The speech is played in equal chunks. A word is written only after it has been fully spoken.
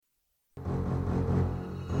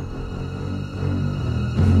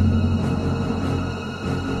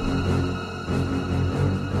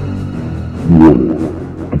Warning.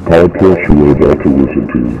 The podcast you are about to listen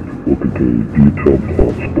to will contain detailed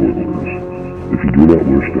plot spoilers. If you do not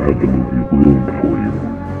wish to have the movie ruined for you,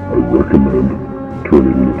 I recommend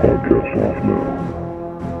turning the podcast off now.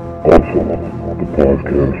 Also, the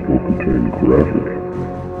podcast will contain graphic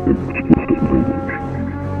and explicit language.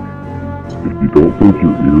 If you don't think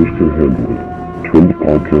your ears can handle it, turn the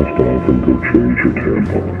podcast off and go change your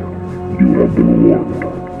tampon. You have been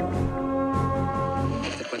warned.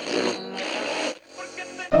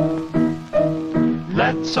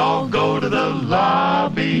 Let's all go to the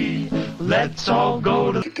lobby. Let's all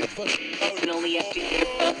go to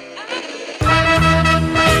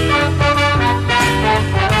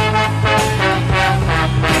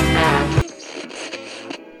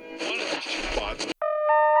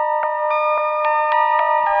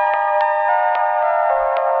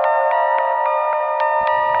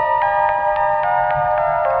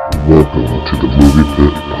Welcome to the Movie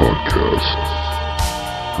Pit Podcast,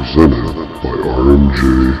 presented by RMJ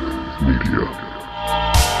Media.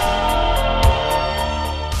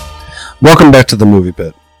 Welcome back to the Movie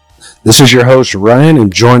Pit. This is your host, Ryan,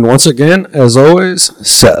 and joined once again, as always,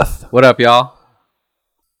 Seth. What up, y'all?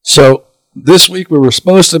 So, this week we were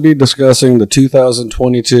supposed to be discussing the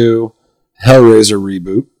 2022 Hellraiser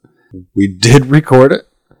reboot. We did record it,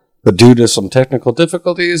 but due to some technical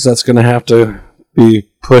difficulties, that's going to have to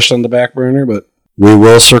be pushed on the back burner, but we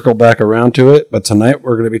will circle back around to it. But tonight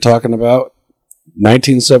we're going to be talking about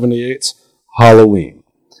 1978's Halloween.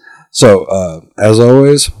 So, as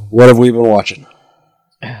always, what have we been watching?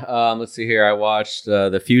 Let's see here. I watched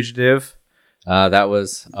The Fugitive. That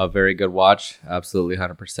was a very good watch. Absolutely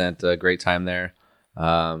 100% great time there.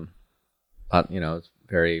 It's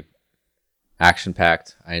very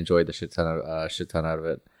action-packed. I enjoyed the shit ton out of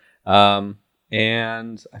it.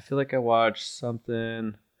 And I feel like I watched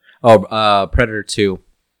something. Predator 2.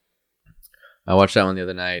 I watched that one the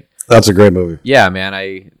other night. That's a great movie. Yeah,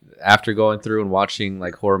 man. After going through and watching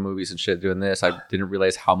like horror movies and shit doing this, I didn't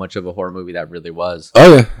realize how much of a horror movie that really was.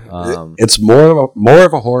 Oh yeah, it's more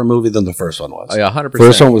of a horror movie than the first one was. Oh yeah, 100%.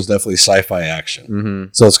 First one was definitely sci-fi action. Mm-hmm.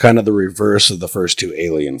 So it's kind of the reverse of the first two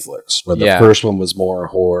Alien flicks, where the first one was more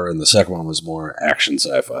horror and the second one was more action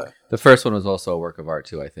sci-fi. The first one was also a work of art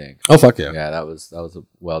too, I think. Oh fuck yeah! Yeah, that was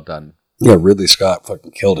well done. Yeah, Ridley Scott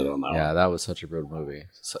fucking killed it on that one. Yeah, that was such a good movie.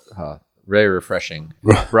 Very refreshing.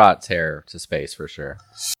 Brought terror to space for sure.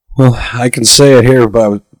 Well, I can say it here,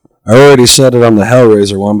 but I already said it on the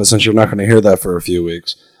Hellraiser one, but since you're not going to hear that for a few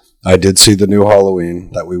weeks, I did see the new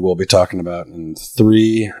Halloween that we will be talking about in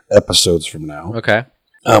 3 episodes from now. Okay.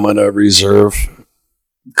 I'm going to reserve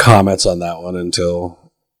comments on that one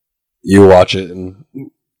until you watch it, and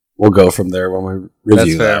we'll go from there when we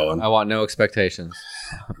review that one. I want no expectations.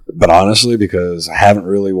 But honestly, because I haven't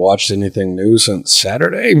really watched anything new since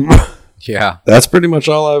Saturday, yeah, that's pretty much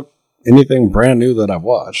anything brand new that I've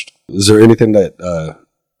watched. Is there anything that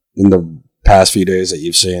in the past few days that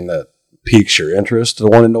you've seen that piques your interest or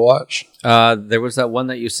wanting to watch? There was that one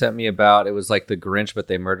that you sent me about. It was like the Grinch, but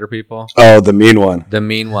they murder people. Oh, the mean one. The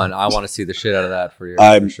mean one. I want to see the shit out of that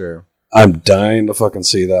for sure. I'm dying to fucking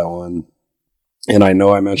see that one. And I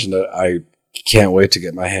know I mentioned it. I can't wait to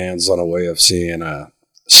get my hands on a way of seeing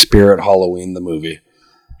Spirit Halloween, the movie.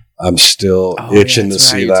 I'm still itching to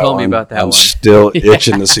see that one. You told me about that one. I'm still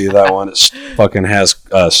itching to see that one. It fucking has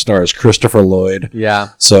stars Christopher Lloyd. Yeah.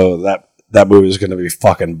 So that movie is going to be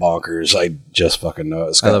fucking bonkers. I just fucking know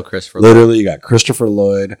it. I love Christopher Lloyd. Literally, you got Christopher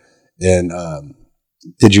Lloyd. And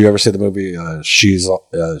did you ever see the movie She's All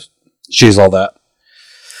That?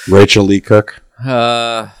 Rachel Lee Cook?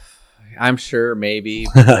 I'm sure, maybe.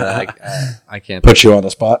 I can't put you on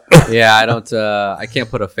the spot. Yeah, I don't. I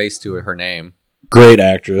can't put a face to her name. Great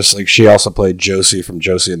actress. Like, she also played Josie from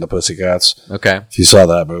Josie and the Pussycats. Okay. If you saw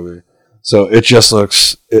that movie. So it just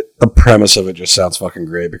looks, the premise of it just sounds fucking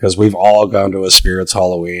great because we've all gone to a Spirits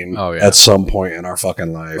Halloween at some point in our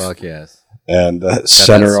fucking life. Fuck yes. And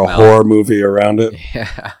center a horror movie around it.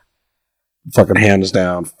 Yeah. Fucking hands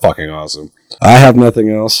down, fucking awesome. I have nothing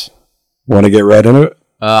else. Want to get right into it?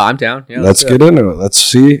 I'm down. Yeah, let's get into it.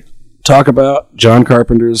 Let's talk about John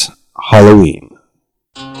Carpenter's Halloween.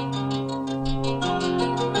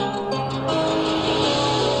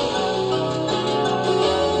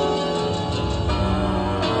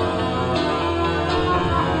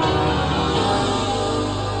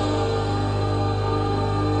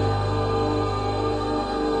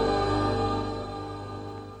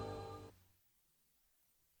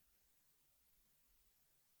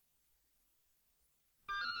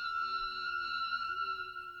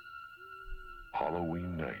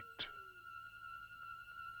 Halloween night.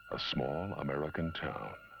 A small American town.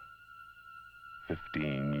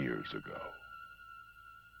 15 years ago.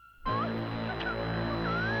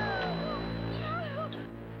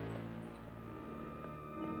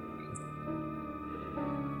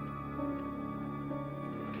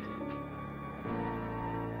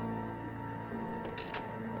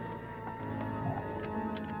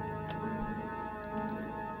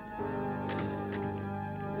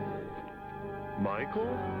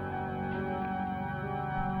 Michael?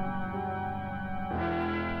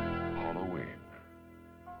 Halloween.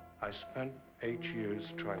 I spent 8 years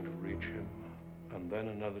trying to reach him, and then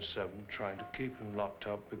another 7 trying to keep him locked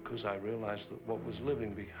up because I realized that what was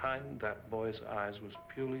living behind that boy's eyes was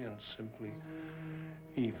purely and simply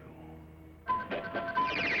evil.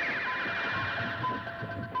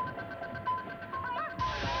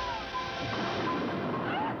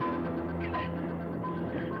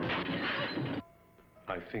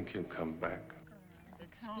 I think he'll come back.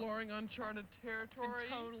 Exploring uncharted territory.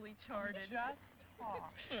 Totally charted. Just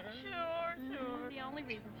talk. Sure. The only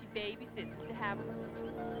reason she babysits is to have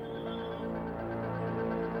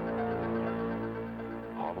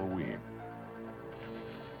Halloween.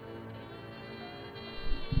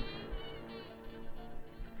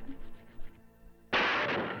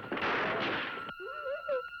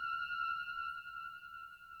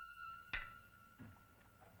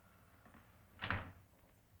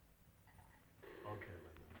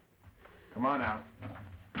 Come on out.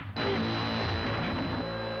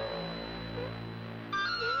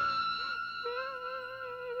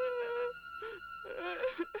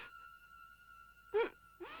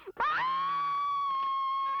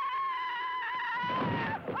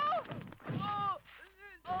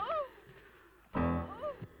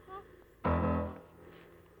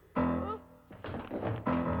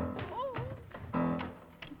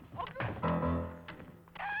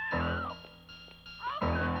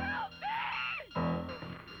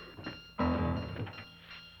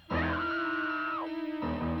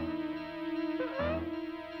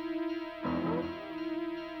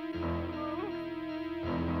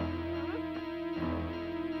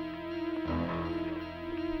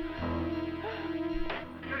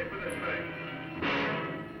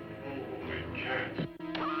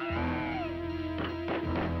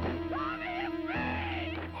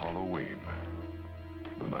 Halloween.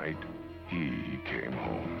 The night he came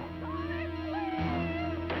home.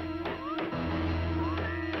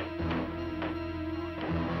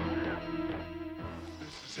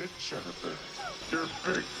 This is it, Jennifer. Your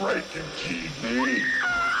big break in TV.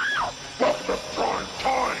 Welcome to prime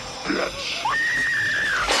time, bitch.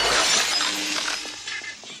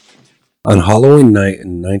 On Halloween night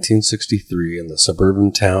in 1963 in the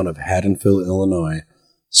suburban town of Haddonfield, Illinois,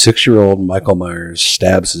 6-year-old Michael Myers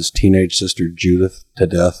stabs his teenage sister Judith to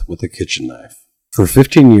death with a kitchen knife. For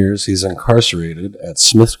 15 years, he's incarcerated at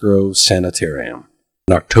Smith Grove Sanitarium.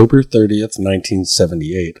 On October 30th,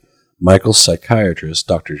 1978, Michael's psychiatrist,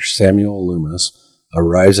 Dr. Samuel Loomis,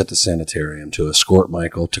 arrives at the sanitarium to escort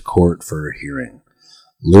Michael to court for a hearing.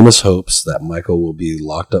 Loomis hopes that Michael will be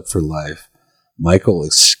locked up for life. Michael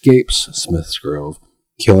escapes Smith's Grove,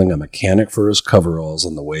 killing a mechanic for his coveralls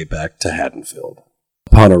on the way back to Haddonfield.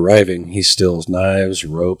 Upon arriving, he steals knives,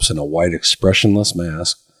 ropes, and a white expressionless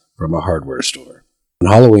mask from a hardware store.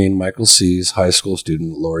 On Halloween, Michael sees high school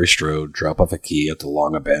student Laurie Strode drop off a key at the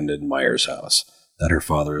long-abandoned Myers house that her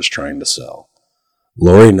father is trying to sell.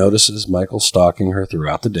 Laurie notices Michael stalking her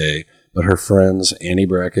throughout the day, but her friends Annie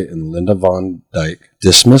Brackett and Linda Von Dyke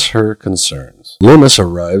dismiss her concerns. Loomis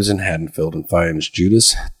arrives in Haddonfield and finds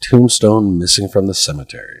Judith's tombstone missing from the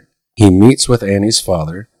cemetery. He meets with Annie's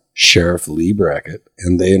father, Sheriff Lee Brackett,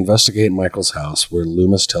 and they investigate Michael's house, where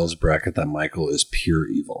Loomis tells Brackett that Michael is pure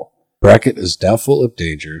evil. Brackett is doubtful of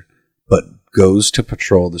danger, but goes to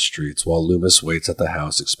patrol the streets while Loomis waits at the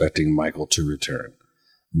house expecting Michael to return.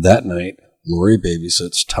 That night, Laurie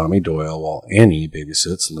babysits Tommy Doyle while Annie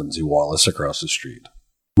babysits Lindsay Wallace across the street.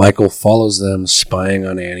 Michael follows them, spying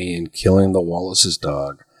on Annie and killing the Wallace's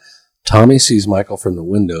dog. Tommy sees Michael from the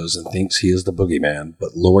windows and thinks he is the boogeyman,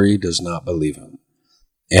 but Laurie does not believe him.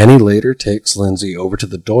 Annie later takes Lindsay over to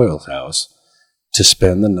the Doyle house to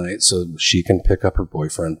spend the night so she can pick up her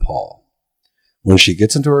boyfriend Paul. When she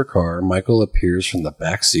gets into her car, Michael appears from the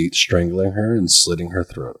back seat, strangling her and slitting her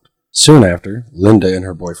throat. Soon after, Linda and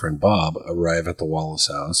her boyfriend Bob arrive at the Wallace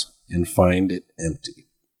house and find it empty.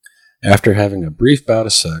 After having a brief bout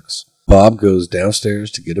of sex, Bob goes downstairs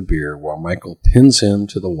to get a beer while Michael pins him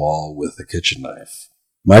to the wall with a kitchen knife.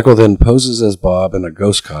 Michael then poses as Bob in a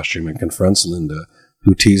ghost costume and confronts Linda,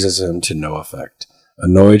 who teases him to no effect.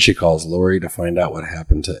 Annoyed, she calls Laurie to find out what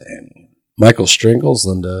happened to Annie. Michael strangles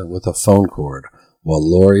Linda with a phone cord while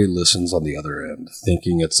Laurie listens on the other end,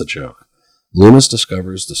 thinking it's a joke. Loomis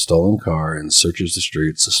discovers the stolen car and searches the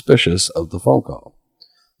street, suspicious of the phone call.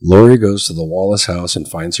 Laurie goes to the Wallace house and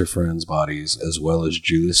finds her friends' bodies, as well as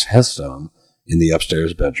Judith's headstone, in the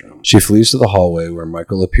upstairs bedroom. She flees to the hallway where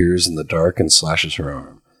Michael appears in the dark and slashes her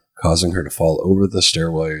arm, causing her to fall over the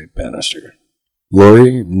stairway banister.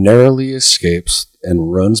 Laurie narrowly escapes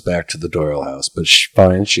and runs back to the Doyle house, but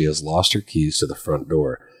finds she has lost her keys to the front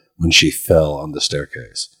door when she fell on the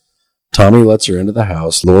staircase. Tommy lets her into the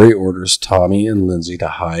house. Laurie orders Tommy and Lindsay to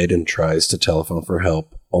hide and tries to telephone for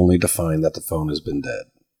help, only to find that the phone has been dead.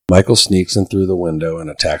 Michael sneaks in through the window and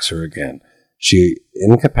attacks her again. She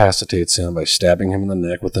incapacitates him by stabbing him in the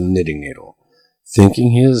neck with a knitting needle.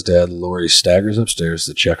 Thinking he is dead, Laurie staggers upstairs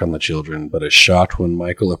to check on the children, but is shocked when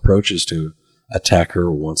Michael approaches to attack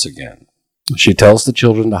her once again. She tells the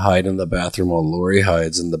children to hide in the bathroom while Laurie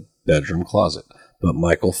hides in the bedroom closet, but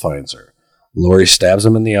Michael finds her. Laurie stabs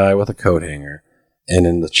him in the eye with a coat hanger and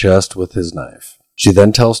in the chest with his knife. She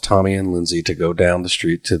then tells Tommy and Lindsay to go down the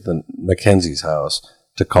street to the Mackenzie's house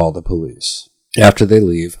to call the police. After they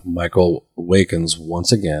leave, Michael awakens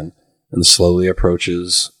once again and slowly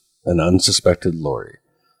approaches an unsuspected Laurie.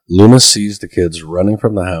 Loomis sees the kids running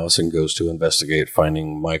from the house and goes to investigate,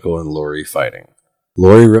 finding Michael and Laurie fighting.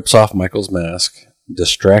 Laurie rips off Michael's mask,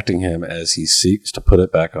 distracting him as he seeks to put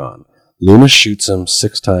it back on. Loomis shoots him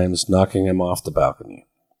 6 times, knocking him off the balcony.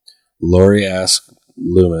 Laurie asks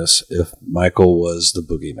Loomis if Michael was the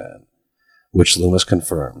boogeyman, which Loomis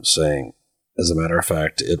confirms, saying, as a matter of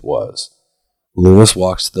fact, it was. Loomis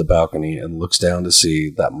walks to the balcony and looks down to see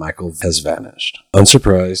that Michael has vanished.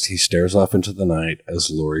 Unsurprised, he stares off into the night as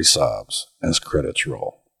Laurie sobs, as credits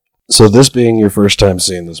roll. So this being your first time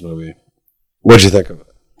seeing this movie, what'd you think of it?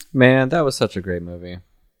 Man, that was such a great movie.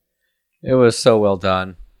 It was so well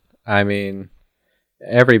done. I mean,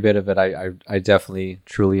 every bit of it I definitely,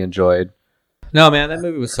 truly enjoyed. No, man, that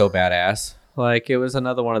movie was so badass. Like, it was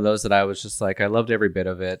another one of those that I was just like, I loved every bit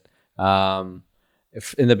of it.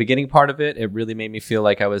 If in the beginning part of it, it really made me feel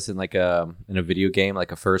like I was in like a video game,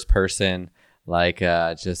 like a first person, like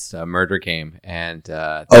just a murder game. And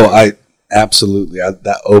I absolutely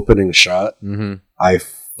that opening shot, mm-hmm. I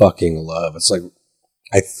fucking love. It's like,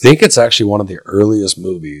 I think it's actually one of the earliest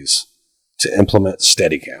movies to implement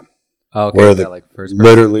Steadicam. Okay, where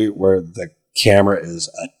literally where the camera is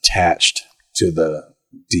attached to the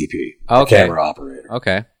DP, the camera operator.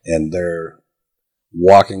 Okay, and they're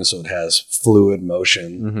walking, so it has fluid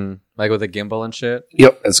motion, mm-hmm. like with a gimbal and shit.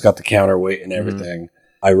 Yep, it's got the counterweight and everything.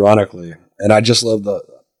 Mm-hmm. Ironically, and I just love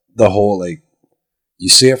the whole, like, you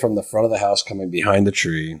see it from the front of the house coming behind the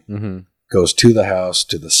tree, mm-hmm. goes to the house,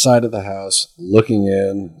 to the side of the house, looking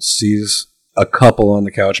in, sees a couple on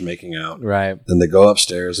the couch making out. Right. Then they go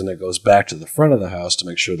upstairs, and it goes back to the front of the house to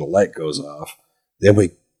make sure the light goes off. Then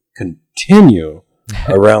we continue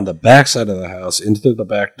around the back side of the house into the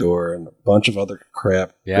back door and a bunch of other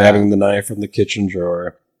crap, grabbing the knife from the kitchen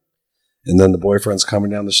drawer. And then the boyfriend's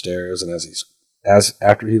coming down the stairs, and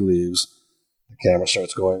after he leaves, the camera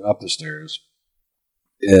starts going up the stairs.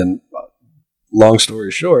 And long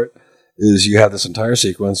story short, is you have this entire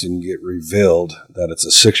sequence and you get revealed that it's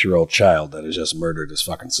a 6-year-old child that has just murdered his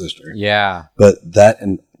fucking sister. Yeah. But that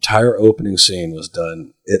entire opening scene was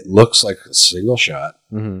done, it looks like a single shot.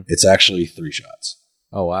 Mm-hmm. It's actually 3 shots.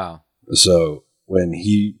 Oh, wow. So when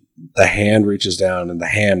the hand reaches down, and the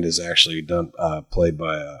hand is actually done, played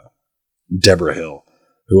by Deborah Hill,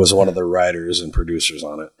 who was one of the writers and producers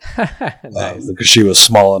on it. Nice. Because she was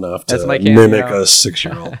small enough to mimic a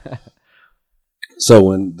 6-year-old. So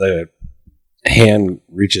when the hand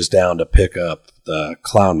reaches down to pick up the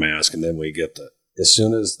clown mask, and then we get as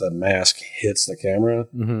soon as the mask hits the camera,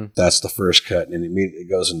 mm-hmm. that's the first cut, and it immediately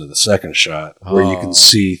goes into the second shot where you can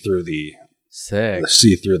see through the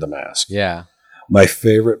mask. Yeah. My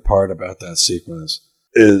favorite part about that sequence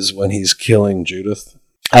is when he's killing Judith.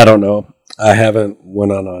 I don't know. I haven't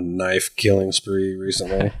went on a knife killing spree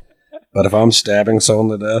recently, but if I'm stabbing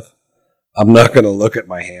someone to death, I'm not going to look at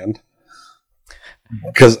my hand.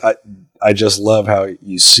 Because I just love how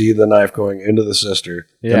you see the knife going into the sister,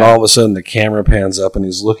 and all of a sudden the camera pans up and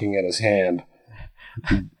he's looking at his hand,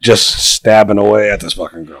 just stabbing away at this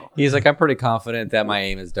fucking girl. He's like, I'm pretty confident that my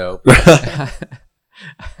aim is dope.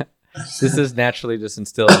 This is naturally just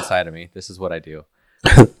instilled inside of me. This is what I do.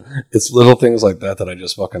 It's little things like that I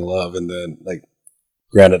just fucking love. And then, like,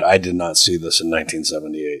 granted, I did not see this in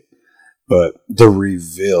 1978, but the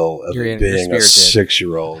reveal of it being a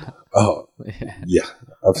 6-year-old. Oh, yeah.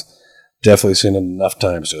 I've definitely seen it enough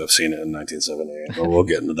times to have seen it in 1978, but we'll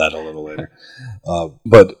get into that a little later.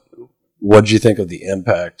 But what did you think of the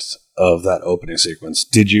impact of that opening sequence?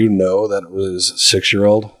 Did you know that it was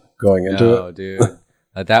 6-year-old going into it? No, dude.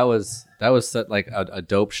 That was like a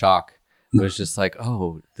dope shock. It was just like,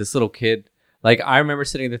 oh, this little kid. Like, I remember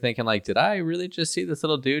sitting there thinking, like, did I really just see this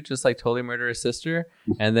little dude just like totally murder his sister?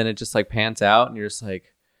 And then it just like pans out, and you're just like,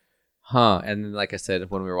 huh. And then, like I said,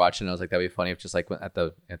 when we were watching, I was like, that'd be funny if just like at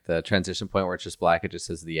the transition point where it's just black, it just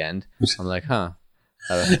says the end. I'm like, huh.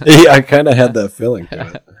 Yeah, I kind of had that feeling.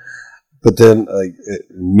 But then, like, it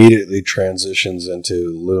immediately transitions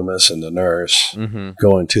into Loomis and the nurse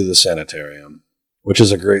going to the sanitarium, which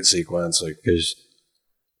is a great sequence, like, because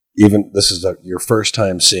even this is your first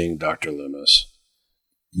time seeing Dr. Loomis.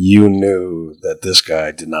 You knew that this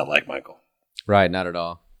guy did not like Michael. Right, not at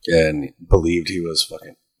all. And believed he was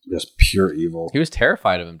fucking just pure evil. He was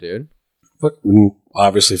terrified of him, dude. But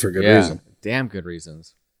obviously for good reason. Damn good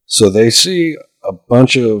reasons. So they see a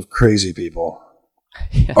bunch of crazy people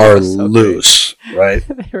Yeah, are so loose, right?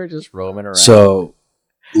 They were just roaming around. So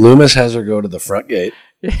Loomis has her go to the front gate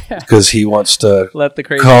because he wants to let the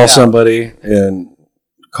crazy call out. somebody and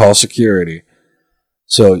call security.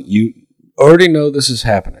 So you already know this is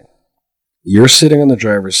happening. You're sitting in the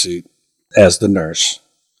driver's seat as the nurse.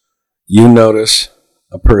 You notice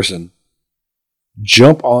a person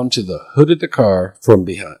jump onto the hood of the car from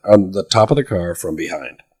behind, on the top of the car from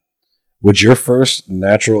behind. Would your first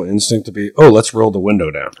natural instinct to be, oh, let's roll the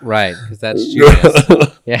window down? Right, because that's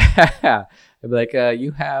genius. Yeah. I'd be like,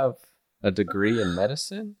 you have a degree in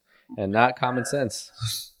medicine and not common sense.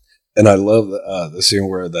 And I love the scene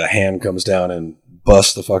where the hand comes down and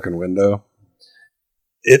busts the fucking window.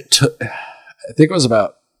 It took, I think it was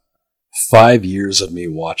about 5 years of me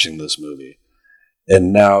watching this movie.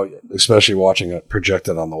 And now, especially watching it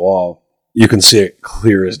projected on the wall, you can see it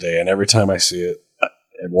clear as day. And every time I see it,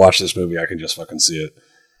 and watch this movie, I can just fucking see it.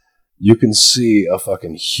 You can see a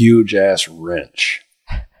fucking huge ass wrench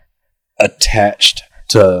attached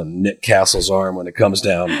to Nick Castle's arm when it comes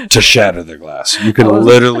down to shatter the glass. You can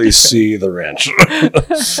literally see the wrench.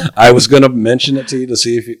 I was going to mention it to you to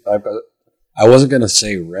see if you, I wasn't going to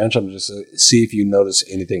say wrench. I'm just going to see if you notice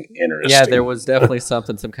anything interesting. Yeah, there was definitely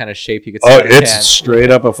something, some kind of shape you could see. Oh, it's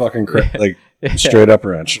straight up a fucking straight up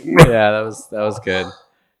wrench. Yeah, that was good.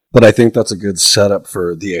 But I think that's a good setup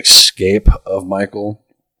for the escape of Michael.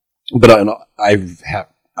 But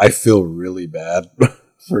I feel really bad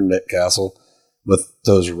for Nick Castle with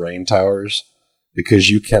those rain towers because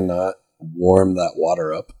you cannot warm that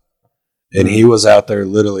water up. And he was out there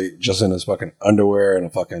literally just in his fucking underwear and a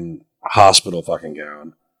fucking hospital fucking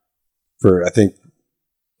gown. For I think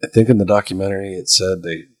in the documentary it said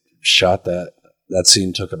they shot that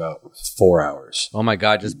scene took about 4 hours. Oh my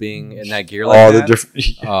god, just being in that gear like all that? The different,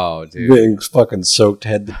 oh, dude, being fucking soaked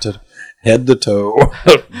head to toe,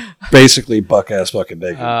 basically buck ass fucking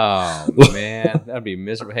naked. Oh man, that'd be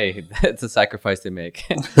miserable. Hey, that's a sacrifice they make.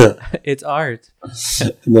 It's art.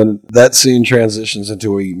 And then that scene transitions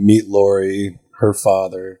into we meet Lori, her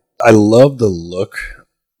father. I love the look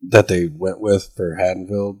that they went with for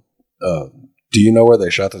Haddonfield. Do you know where they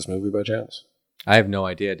shot this movie by chance? I have no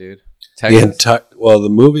idea, dude. Texas? The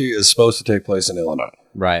movie is supposed to take place in Illinois.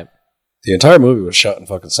 Right. The entire movie was shot in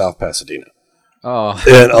fucking South Pasadena. Oh.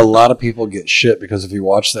 And a lot of people get shit because if you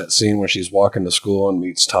watch that scene where she's walking to school and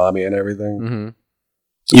meets Tommy and everything,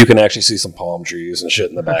 you can actually see some palm trees and shit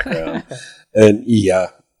in the background. And yeah,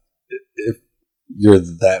 if you're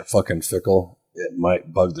that fucking fickle, it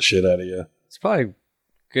might bug the shit out of you. It's probably a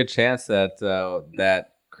good chance that that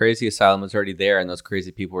crazy asylum was already there and those crazy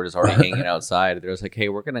people were just already hanging outside. There was like, hey,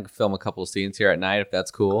 we're going to film a couple of scenes here at night if that's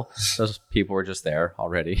cool. Those people were just there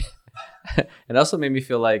already. It also made me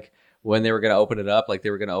feel like when they were going to open it up, like they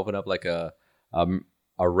were going to open up like a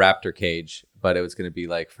raptor cage, but it was going to be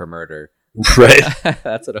like for murder. Right.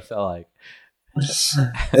 That's what it felt like.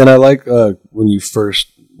 And I like when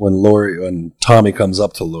Tommy comes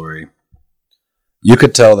up to Lori, you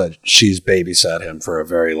could tell that she's babysat him for a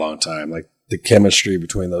very long time. Like the chemistry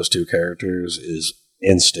between those two characters is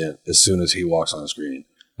instant as soon as he walks on screen.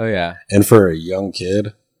 Oh yeah. And for a young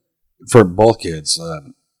kid, for both kids,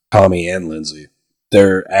 Tommy and Lindsay,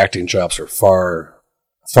 their acting chops are far,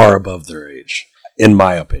 far above their age, in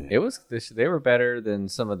my opinion. They were better than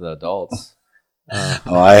some of the adults.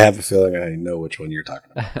 I have a feeling I know which one you're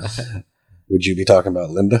talking about. Would you be talking about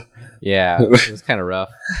Linda? Yeah, it was kind of rough.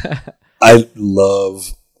 I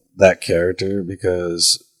love that character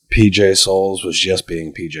because PJ Souls was just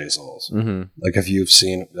being PJ Souls. Mm-hmm. Like if you've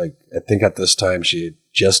seen, like I think at this time she had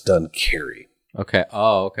just done Carrie. Okay.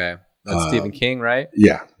 Oh, okay. That's Stephen King, right?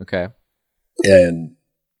 Yeah. Okay. And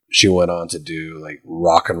she went on to do like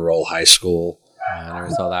Rock and Roll High School. I never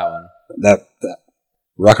saw that one. That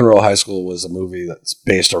Rock and Roll High School was a movie that's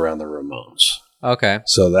based around the Ramones. Okay.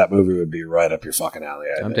 So that movie would be right up your fucking alley.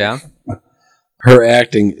 I'm down. her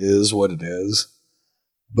acting is what it is.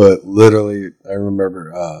 But literally, I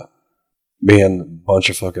remember me and a bunch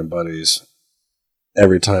of fucking buddies,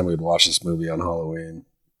 every time we'd watch this movie on Halloween,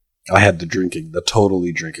 I had the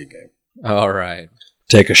totally drinking game. All right.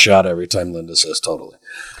 Take a shot every time Linda says totally.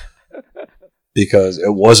 Because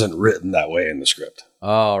it wasn't written that way in the script.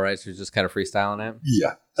 Oh, right. So you're just kind of freestyling it?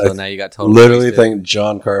 Yeah. So now you got totally. Literally think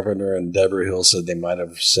John Carpenter and Deborah Hill said they might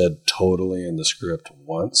have said totally in the script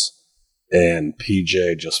once. And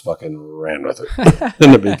PJ just fucking ran with it.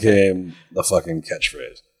 And it became the fucking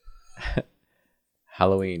catchphrase.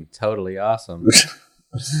 Halloween. Totally awesome.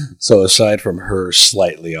 So aside from her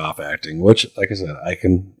slightly off acting, which, like I said, I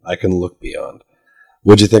can look beyond.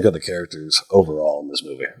 What'd you think of the characters overall in this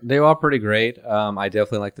movie? They were all pretty great. I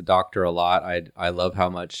definitely like the Doctor a lot. I love how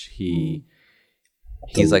much he's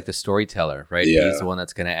like the storyteller, right? Yeah. He's the one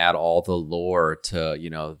that's going to add all the lore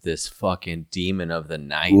to, this fucking demon of the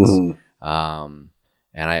night. Mm-hmm.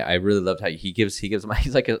 And I really loved how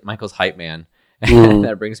he's like Michael's hype man. Mm-hmm. And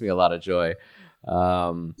that brings me a lot of joy.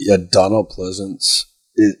 Yeah, Donald Pleasance,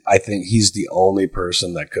 I think he's the only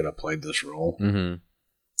person that could have played this role. Mm-hmm.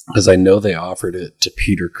 Because I know they offered it to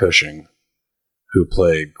Peter Cushing, who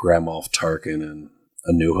played Grand Moff Tarkin in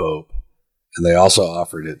A New Hope. And they also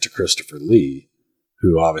offered it to Christopher Lee,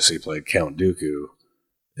 who obviously played Count Dooku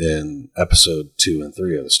in episode 2 and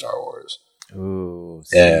 3 of the Star Wars. Ooh,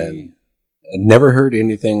 and I never heard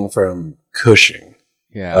anything from Cushing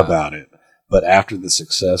about it. But after the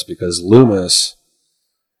success, because Loomis,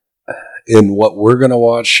 in what we're going to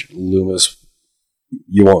watch, Loomis,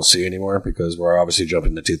 you won't see anymore because we're obviously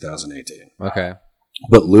jumping to 2018. Okay.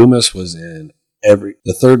 But Loomis was in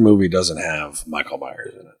the third movie doesn't have Michael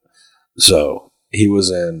Myers in it. So he was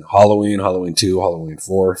in Halloween, Halloween 2, Halloween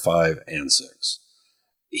 4, 5, and 6.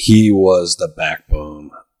 He was the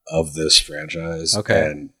backbone of this franchise. Okay.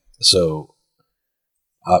 And so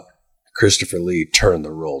Christopher Lee turned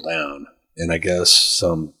the role down. And I guess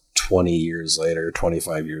some 20 years later,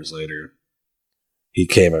 25 years later, he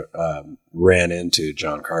ran into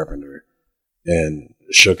John Carpenter and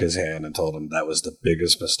shook his hand and told him that was the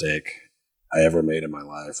biggest mistake I ever made in my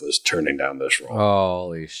life, was turning down this role.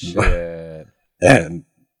 Holy shit. And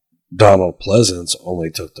Donald Pleasance only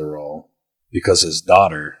took the role because his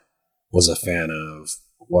daughter was a fan of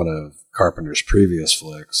one of Carpenter's previous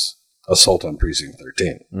flicks, Assault on Precinct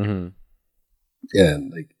 13. Mm-hmm.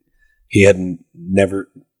 And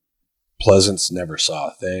Pleasance never saw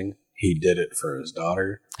a thing. He did it for his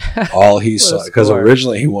daughter. All he saw, because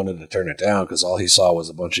originally he wanted to turn it down because all he saw was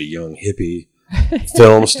a bunch of young hippie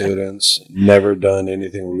film students, never done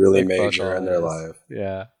anything really major in their life.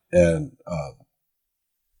 Yeah. And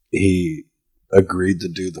he agreed to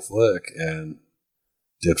do the flick and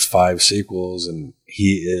did 5 sequels, and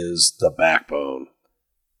he is the backbone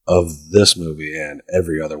of this movie and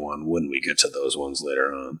every other one when we get to those ones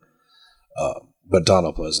later on. But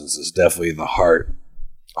Donald Pleasance is definitely the heart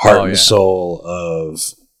and soul of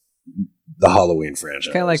the Halloween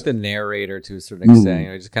franchise. Kind of like the narrator to a certain extent.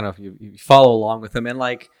 You just kind of you follow along with him, and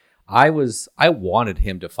like I wanted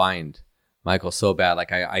him to find Michael so bad.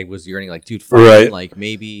 Like I was yearning, like, dude, find him, like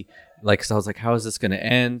maybe, like, because I was like, how is this going to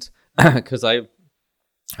end? Because I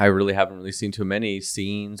really haven't really seen too many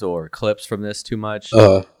scenes or clips from this too much.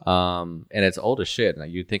 And it's old as shit.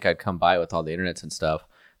 And you'd think I'd come by with all the internets and stuff.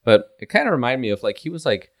 But it kind of reminded me of, like, he was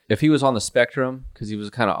like, if he was on the spectrum, because he was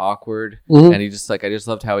kind of awkward, and he just, like, I just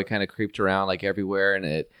loved how he kind of creeped around, like, everywhere,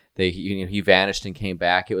 and he vanished and came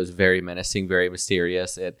back. It was very menacing, very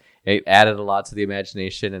mysterious. It added a lot to the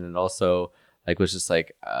imagination, and it also, like, was just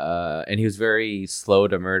like, and he was very slow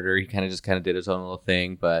to murder. He kind of did his own little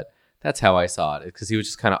thing, but that's how I saw it, because he was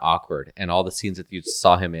just kind of awkward, and all the scenes that you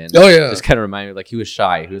saw him in, just kind of reminded me, like, he was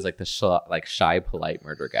shy. He was like the shy, polite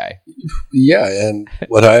murder guy. Yeah, and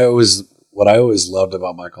what I always loved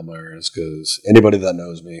about Michael Myers, because anybody that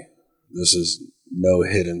knows me, this is no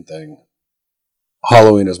hidden thing.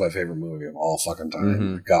 Halloween is my favorite movie of all fucking time.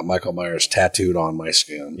 Mm-hmm. Got Michael Myers tattooed on my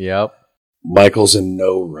skin. Yep. Michael's in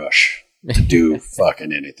no rush to do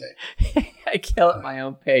fucking anything. I kill at my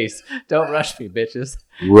own pace. Don't rush me, bitches.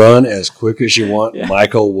 Run as quick as you want. Yeah.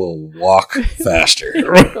 Michael will walk faster. He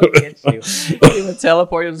will get you. He would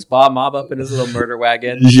teleport you, just mob up in his little murder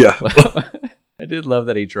wagon. Yeah. I did love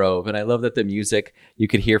that he drove, and I love that the music you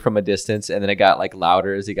could hear from a distance, and then it got, like,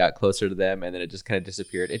 louder as he got closer to them, and then it just kind of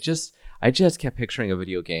disappeared. I just kept picturing a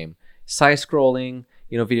video game, side-scrolling,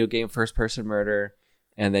 video game, first-person murder,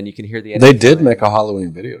 and then you can hear the. They did make a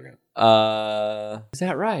Halloween video game. Is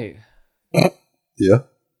that right? Yeah.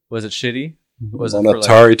 Was it shitty? Was on it for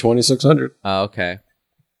Atari 2600? Oh, okay.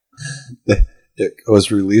 It It was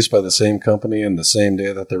released by the same company and the same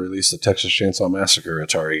day that they released the Texas Chainsaw Massacre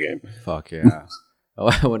Atari game. Fuck yeah. Oh,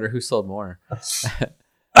 I wonder who sold more.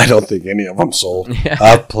 I don't think any of them sold. Yeah.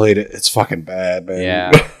 I've played it. It's fucking bad, man.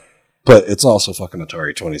 Yeah. But it's also fucking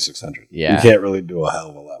Atari 2600. Yeah. You can't really do a hell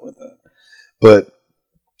of a lot with that. But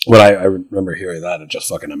when I remember hearing that, it just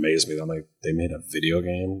fucking amazed me. I'm like, they made a video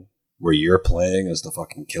game where you're playing as the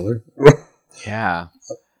fucking killer? Yeah.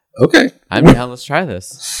 Okay. I'm down. Let's try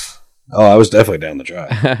this. Oh, I was definitely down to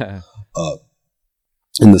try.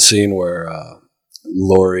 In the scene where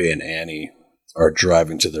Lori and Annie are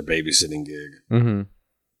driving to their babysitting gig, Mm-hmm.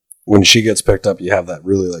 when she gets picked up, you have that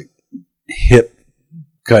really like hip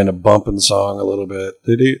kind of bumping song a little bit.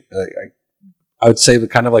 I would say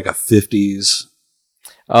kind of like a 50s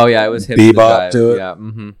Oh yeah, it was hip bebop to it. Yeah.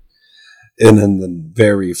 Mm-hmm. And then the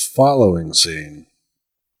very following scene,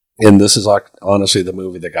 and this is like honestly the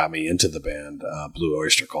movie that got me into the band, Blue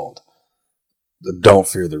Oyster Cult. The Don't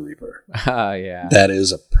Fear the Reaper. Yeah. That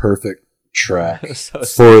is a perfect track So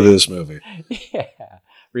for this movie. Yeah.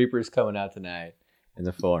 Reaper's coming out tonight in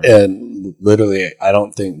the form. And literally, I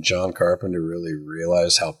don't think John Carpenter really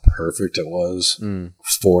realized how perfect it was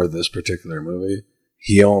for this particular movie.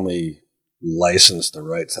 He only licensed the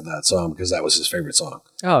rights to that song because that was his favorite song.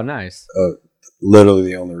 Oh, nice. Literally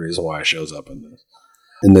the only reason why it shows up in this.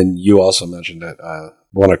 And then you also mentioned that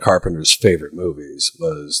one of Carpenter's favorite movies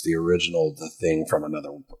was the original The Thing from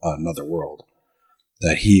Another World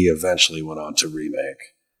that he eventually went on to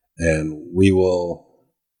remake. And we will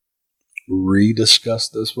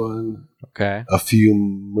rediscuss this one Okay. a few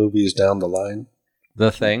movies down the line.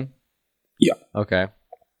 The Thing? Yeah. Okay.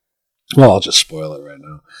 Well, I'll just spoil it right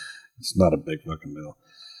now. It's not a big fucking deal.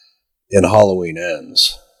 In Halloween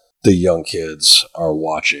Ends, the young kids are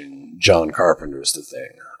watching John Carpenter's The Thing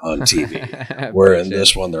on TV. Where in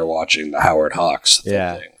this one, they're watching the Howard Hawks The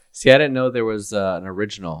Thing. See, I didn't know there was an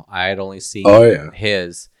original. I had only seen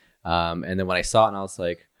his. And then when I saw it, and I was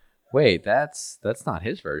like, wait, that's not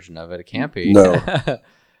his version of it. It can't be. No.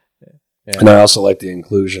 Yeah. And I also like the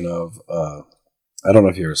inclusion of, I don't know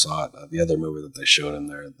if you ever saw it, the other movie that they showed in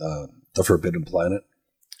there, The Forbidden Planet.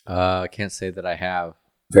 I can't say that I have.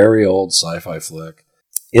 Very old sci-fi flick.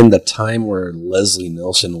 In the time where Leslie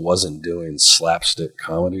Nielsen wasn't doing slapstick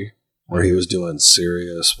comedy, where he was doing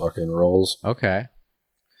serious fucking roles. Okay.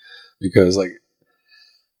 Because, like,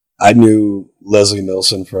 I knew Leslie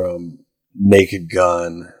Nielsen from Naked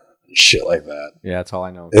Gun, shit like that. Yeah, that's all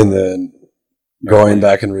I know. And then going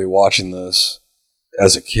back and rewatching this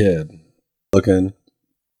as a kid, looking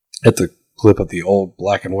at the clip of the old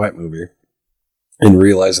black and white movie, and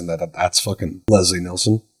realizing that that's fucking Leslie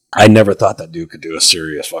Nielsen. I never thought that dude could do a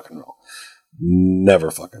serious fucking role.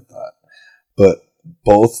 Never fucking thought. But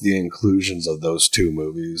both the inclusions of those two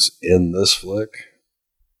movies in this flick,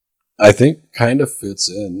 I think kind of fits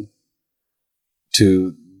in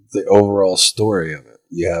to the overall story of it.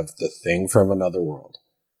 You have The Thing from Another World.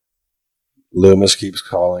 Loomis keeps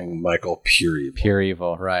calling Michael pure evil. Pure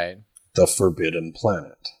evil, right. The Forbidden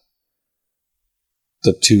Planet.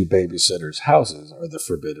 The two babysitters' houses are the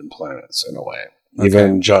Forbidden Planets in a way. Okay.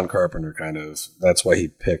 Even John Carpenter that's why he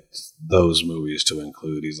picked those movies to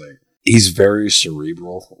include. He's very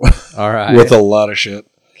cerebral. All right. With a lot of shit.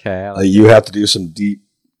 Okay. You have to do some deep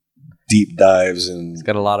dives. And he's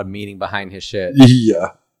got a lot of meaning behind his shit. Yeah.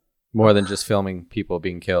 More than just filming people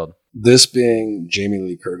being killed. This being Jamie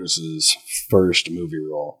Lee Curtis's first movie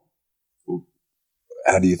role.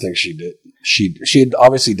 How do you think she did? She had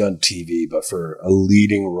obviously done TV, but for a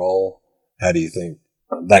leading role, how do you think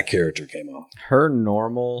that character came off? Her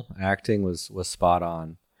normal acting was spot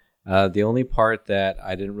on. The only part that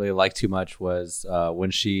I didn't really like too much was when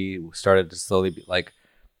she started to slowly be like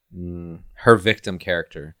her victim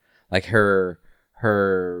character, like her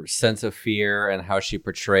sense of fear and how she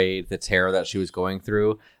portrayed the terror that she was going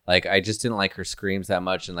through. Like I just didn't like her screams that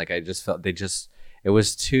much, and like I just felt it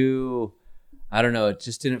was too. I don't know. It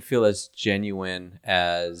just didn't feel as genuine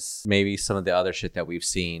as maybe some of the other shit that we've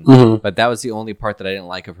seen. Mm-hmm. But that was the only part that I didn't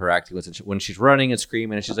like of her acting, was when she's running and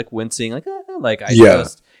screaming and she's like wincing, it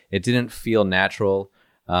didn't feel natural.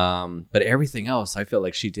 But everything else, I felt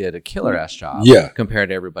like she did a killer ass job. Yeah. Compared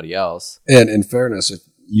to everybody else. And in fairness, if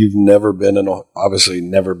you've never been in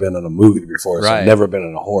a movie before, so never been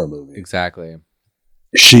in a horror movie. Exactly.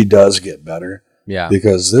 She does get better. Yeah.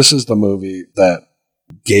 Because this is the movie that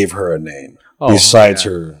gave her a name. Besides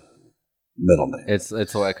her middle name. It's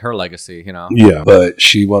like her legacy, you know? Yeah. But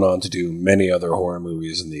she went on to do many other horror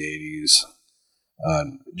movies in the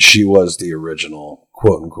 80s. She was the original,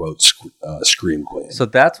 quote-unquote, scream queen. So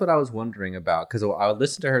that's what I was wondering about, because I would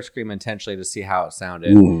listen to her scream intentionally to see how it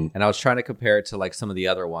sounded, and I was trying to compare it to like some of the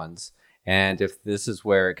other ones. And if this is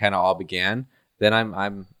where it kind of all began, then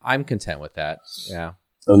I'm content with that. Yeah.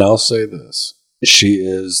 And I'll say this. She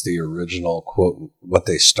is the original quote, what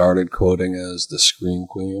they started quoting as the Scream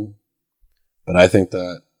Queen. But I think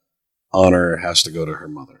that honor has to go to her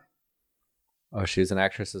mother. Oh, she's an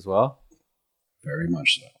actress as well? Very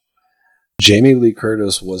much so. Jamie Lee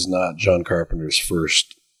Curtis was not John Carpenter's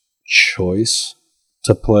first choice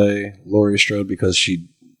to play Laurie Strode because she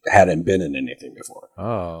hadn't been in anything before.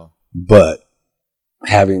 Oh. But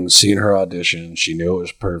having seen her audition, she knew it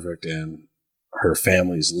was perfect and her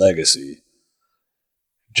family's legacy.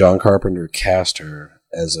 John Carpenter cast her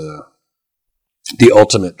as the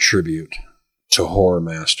ultimate tribute to horror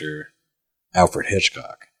master Alfred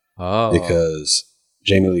Hitchcock. Oh. Because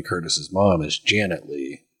Jamie Lee Curtis's mom is Janet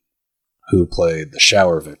Leigh, who played the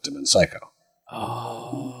shower victim in Psycho.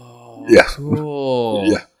 Oh. Yeah.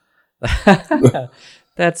 Cool. Yeah.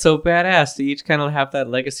 That's so badass to each kind of have that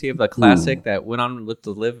legacy of the classic that went on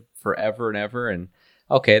to live forever and ever. And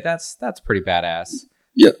okay, that's pretty badass.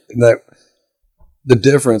 Yeah. The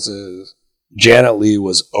difference is Janet Leigh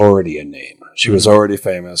was already a name. She was already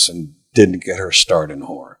famous and didn't get her start in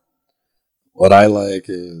horror. What I like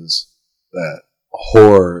is that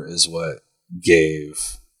horror is what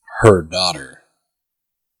gave her daughter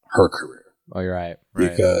her career. Oh, you're right.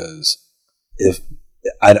 Because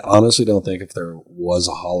I honestly don't think if there was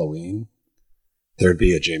a Halloween, there'd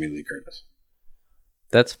be a Jamie Lee Curtis.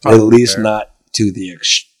 That's at least fair. Not to the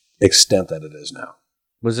extent that it is now.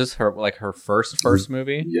 Was this her first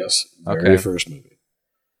movie? Yes, very first movie.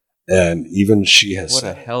 And even she has What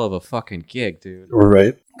a hell of a fucking gig, dude.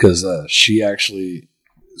 Right? Because she actually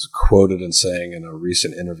is quoted in saying in a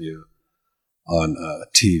recent interview on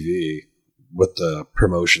TV with the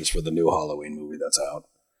promotions for the new Halloween movie that's out,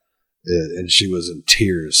 and she was in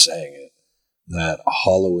tears saying it, that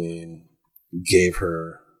Halloween gave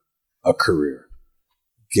her a career,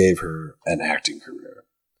 gave her an acting career.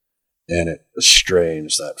 And it was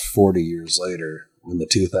strange that 40 years later, when the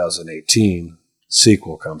 2018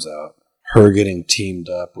 sequel comes out, her getting teamed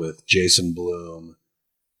up with Jason Blum,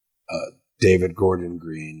 David Gordon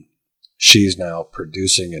Green, she's now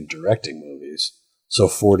producing and directing movies. So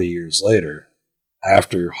 40 years later,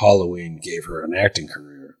 after Halloween gave her an acting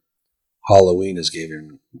career, Halloween is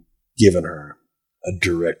given her a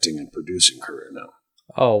directing and producing career now.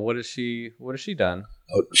 Oh, what has she done?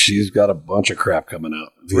 Oh, she's got a bunch of crap coming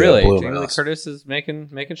out. Really? Jamie Lee Curtis is making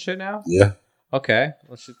shit now? Yeah. Okay.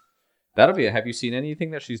 Well, that'll be have you seen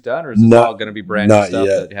anything that she's done, or is this all going to be brand new stuff?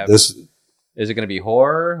 Yet. Is it going to be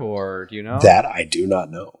horror, or do you know? That I do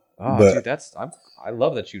not know. Oh, but dude, I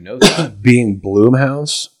love that you know that. Being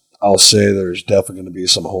Blumhouse, I'll say there's definitely going to be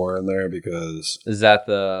some horror in there because... Is that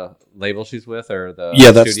the label she's with, or the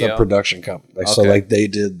that's studio? The production company. Okay. So they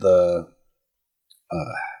did the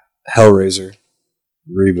Hellraiser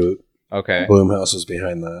reboot. Okay. Blumhouse was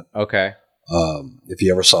behind that. Okay. If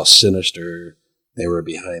you ever saw Sinister, they were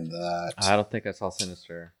behind that. I don't think I saw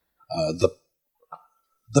Sinister.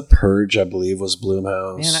 The Purge, I believe, was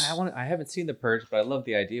Blumhouse. Man, I haven't seen The Purge, but I love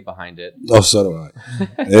the idea behind it. Oh, so do I.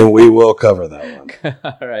 And we will cover that one.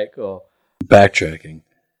 All right, cool. Backtracking.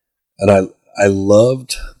 And I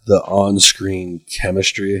loved the on-screen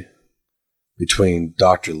chemistry between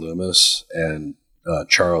Dr. Loomis and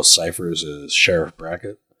Charles Cyphers as Sheriff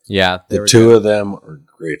Brackett. Yeah. The two of them are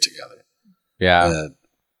great together. Yeah. And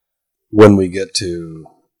when we get to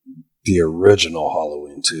the original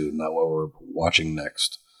Halloween 2, not what we're watching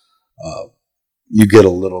next, you get a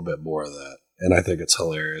little bit more of that. And I think it's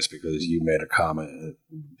hilarious because you made a comment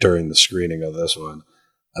during the screening of this one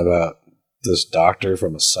about this doctor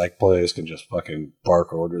from a psych place can just fucking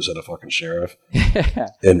bark orders at a fucking sheriff.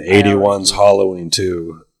 In 81's Halloween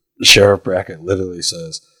 2, Sheriff Brackett literally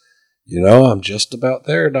says, I'm just about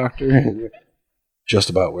there, doctor. Just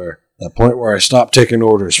about where? That point where I stopped taking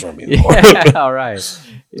orders from you. Yeah, all right.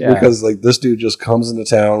 Yeah. Because this dude just comes into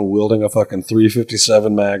town wielding a fucking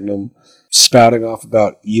 357 Magnum, spouting off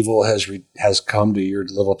about evil has come to your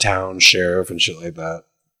little town, sheriff, and shit like that.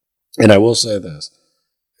 And I will say this,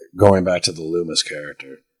 going back to the Loomis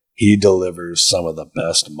character, he delivers some of the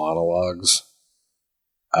best monologues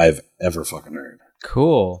I've ever fucking heard.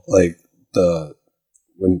 Cool. Like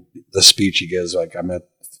when the speech he gives, like I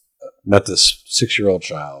met this 6-year-old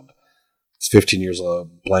child. He's 15 years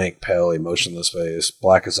old, blank, pale, emotionless face,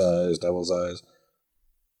 black as eyes, devil's eyes.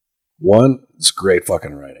 One, it's great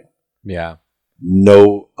fucking writing. Yeah.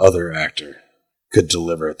 No other actor could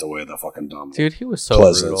deliver it the way the fucking Dom. Dude, he was so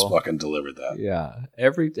Pleasance brutal. fucking delivered that. Yeah.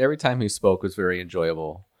 Every time he spoke was very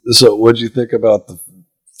enjoyable. So what'd you think about the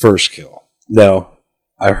first kill? Now,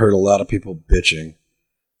 I heard a lot of people bitching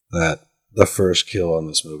that the first kill in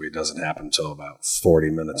this movie doesn't happen until about 40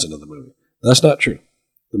 minutes into the movie. That's not true.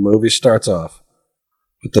 The movie starts off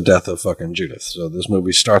with the death of fucking Judith. So this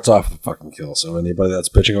movie starts off with a fucking kill. So anybody that's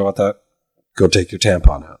bitching about that, go take your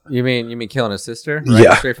tampon out. You mean killing his sister? Right?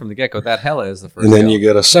 Yeah. Straight from the get-go. That hella is the first And then kill. you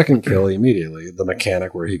get a second kill immediately, the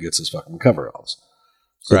mechanic where he gets his fucking coveralls.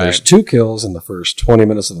 So Right. there's 2 kills in the first 20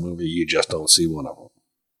 minutes of the movie. You just don't see one of them.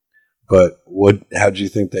 But how do you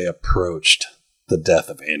think they approached the death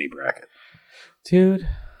of Annie Brackett? Dude,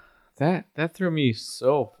 that threw me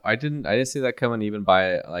so... I didn't see that coming even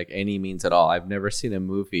by like any means at all. I've never seen a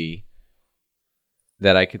movie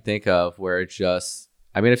that I could think of where it just...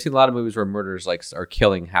 I mean, I've seen a lot of movies where murders or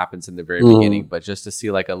killing happens in the very beginning, but just to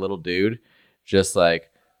see like a little dude just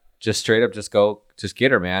straight up just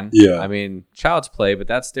get her, man. Yeah. I mean, child's play, but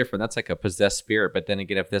that's different. That's like a possessed spirit. But then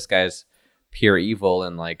again, if this guy's pure evil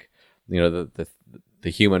and like, you know, the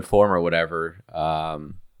human form or whatever,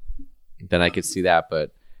 then I could see that.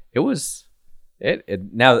 But it was it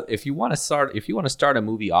now if you want to start a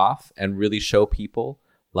movie off and really show people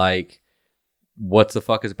like what the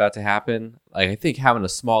fuck is about to happen, like I think having a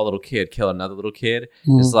small little kid kill another little kid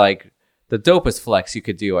is like the dopest flex you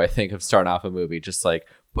could do, I think, of starting off a movie. Just like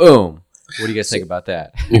boom. What do you guys think about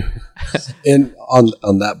that? And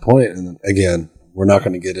on that point, and again, we're not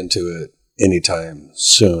going to get into it anytime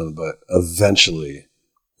soon, but eventually,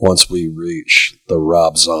 once we reach the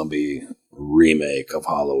Rob Zombie remake of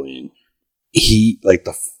Halloween,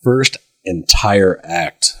 the first entire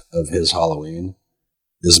act of his Halloween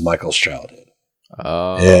is Michael's childhood.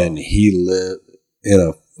 Oh. And he lived in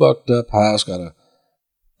a fucked up house, got a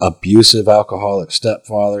abusive alcoholic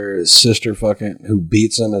stepfather, his sister who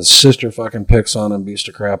beats him, his sister fucking picks on him, beats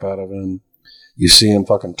the crap out of him. You see him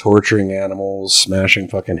fucking torturing animals, smashing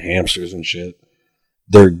fucking hamsters and shit.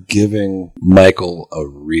 They're giving Michael a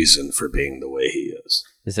reason for being the way he is.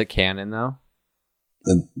 Is it canon though?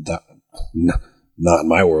 And not in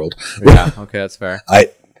my world. Yeah, okay, that's fair.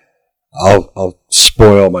 I'll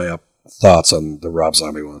spoil my thoughts on the Rob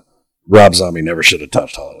Zombie one. Rob Zombie never should have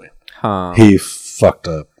touched Halloween. Huh. He fucked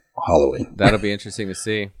up Halloween. That'll be interesting to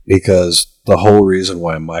see. Because the whole reason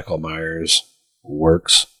why Michael Myers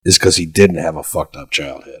works is because he didn't have a fucked up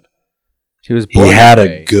childhood. He had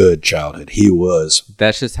a good childhood. He was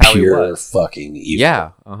that's just how pure he was. Fucking evil.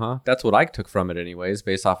 Yeah, that's what I took from it anyways,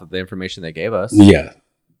 based off of the information they gave us. Yeah,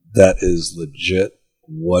 that is legit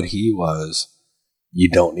what he was. You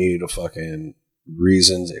don't need a fucking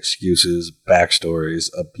reasons, excuses, backstories,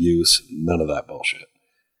 abuse, none of that bullshit.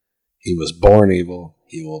 He was born evil.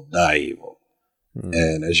 He will die evil.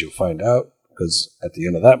 And as you'll find out, because at the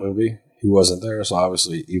end of that movie, he wasn't there, so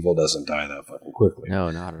obviously evil doesn't die that fucking quickly. No,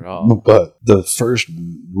 not at all. But the first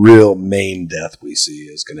real main death we see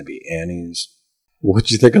is going to be Annie's. What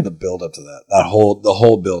do you think of the build-up to that? The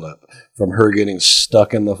whole build-up. From her getting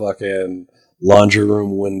stuck in the fucking laundry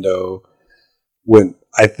room window. When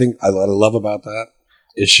I love about that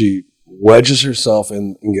is she wedges herself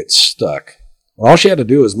in and gets stuck. All she had to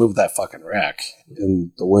do was move that fucking rack,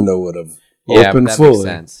 and the window would have opened that fully. Makes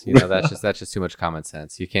sense. You know, that's just too much common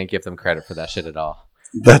sense. You can't give them credit for that shit at all.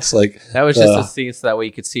 That's like that was just a scene so that way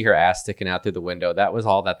you could see her ass sticking out through the window. That was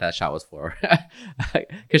all that shot was for.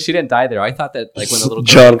 Because she didn't die there. I thought that like when the little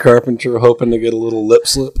girl, John Carpenter hoping to get a little lip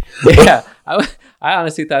slip. Yeah, I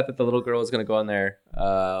honestly thought that the little girl was gonna go in there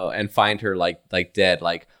and find her like dead,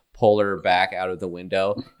 like pull her back out of the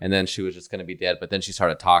window, and then she was just gonna be dead. But then she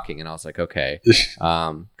started talking, and I was like, okay,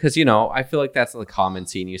 because I feel like that's the common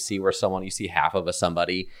scene you see where you see half of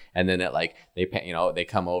somebody, and then it like they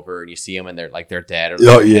come over and you see them and they're dead or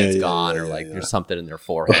their head's gone or there's something in their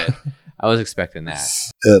forehead. I was expecting that.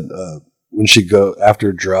 And when she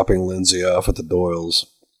after dropping Lindsay off at the Doyles,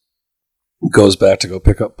 goes back to go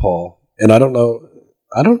pick up Paul, and I don't know.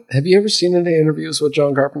 Have you ever seen any interviews with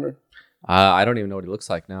John Carpenter? I don't even know what he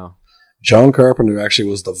looks like now. John Carpenter actually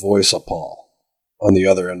was the voice of Paul on the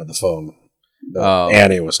other end of the phone.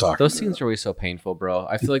 Annie was talking. Those scenes are always so painful, bro.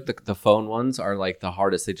 I feel like the phone ones are like the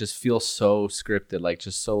hardest. They just feel so scripted, like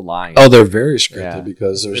just so lying. Oh, they're very scripted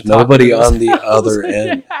because there's nobody on the other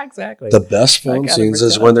end. Yeah, exactly. The best phone scenes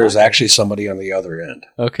is when there's actually somebody on the other end.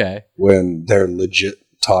 Okay. When they're legit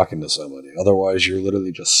talking to somebody. Otherwise, you're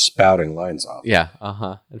literally just spouting lines off. Yeah.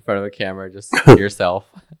 In front of the camera, just yourself.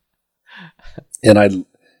 And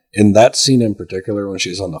in that scene in particular, when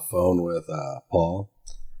she's on the phone with Paul,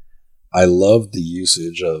 I love the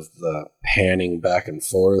usage of the panning back and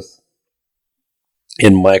forth,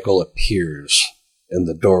 and Michael appears in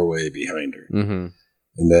the doorway behind her. Mm-hmm.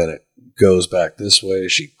 And then it goes back this way.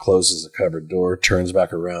 She closes the cupboard door, turns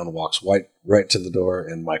back around, walks right to the door,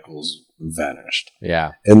 and Michael's vanished.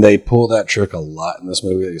 Yeah. And they pull that trick a lot in this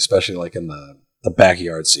movie, especially like in the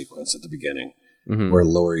backyard sequence at the beginning, where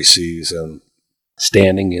Laurie sees him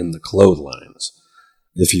standing in the clotheslines.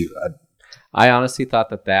 I honestly thought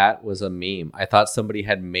that was a meme. I thought somebody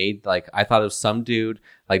had made, like, I thought it was some dude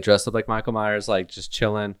like dressed up like Michael Myers, like just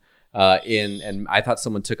chilling and I thought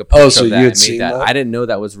someone took a picture of that and made that. I didn't know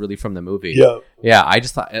that was really from the movie. Yeah. I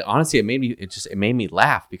just thought, honestly, it made me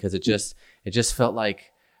laugh because it just felt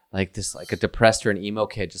like this, like a depressed or an emo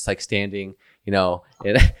kid just like standing,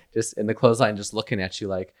 just in the clothesline, just looking at you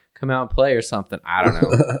like, come out and play or something. I don't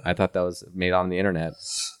know. I thought that was made on the internet.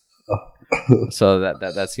 So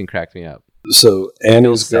that scene cracked me up. So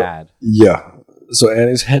Annie's sad. So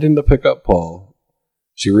Annie's heading to pick up Paul.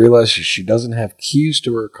 She realizes she doesn't have keys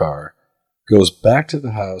to her car, goes back to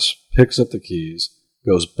the house, picks up the keys,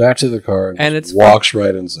 goes back to the car, and walks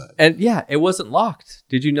right inside. And yeah, it wasn't locked.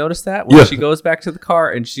 Did you notice that? When she goes back to the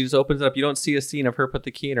car and she just opens it up, you don't see a scene of her put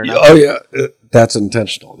the key in or not. Oh yeah, that's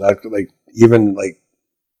intentional. That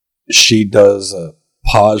she does a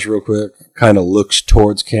pause real quick, kind of looks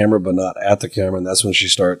towards camera but not at the camera, and that's when she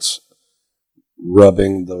starts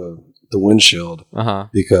rubbing the windshield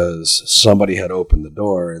because somebody had opened the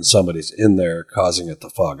door and somebody's in there causing it to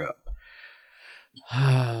fog up.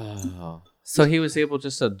 So he was able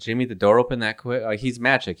just to jimmy the door open that quick. He's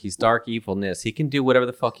magic. He's dark evilness. He can do whatever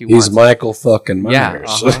the fuck he wants. He's Michael fucking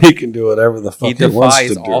Myers. So he can do whatever the fuck he wants to do.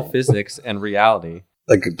 He defies all physics and reality.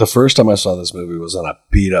 Like, the first time I saw this movie was on a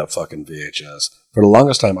beat up fucking VHS. For the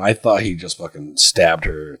longest time, I thought he just fucking stabbed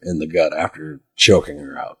her in the gut after choking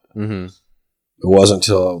her out. Mm-hmm. It wasn't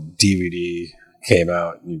until DVD came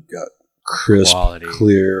out and you got crisp,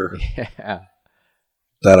 clear,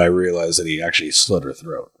 that I realized that he actually slit her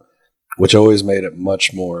throat, which always made it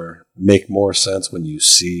make more sense when you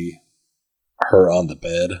see her on the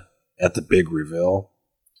bed at the big reveal.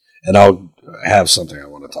 And I'll have something I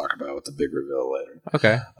want to talk about with the big reveal later.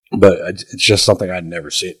 Okay. But it's just something I'd never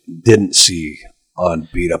didn't see on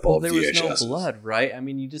beat up old VHS. There was no blood, right? I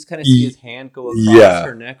mean, you just kind of see his hand go across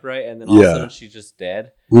her neck, right? And then all of a sudden she's just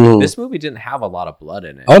dead. This movie didn't have a lot of blood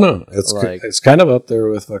in it. Oh no, it's kind of up there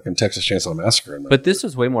with fucking Texas Chainsaw Massacre. But this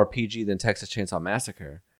was way more PG than Texas Chainsaw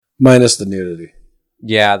Massacre, minus the nudity.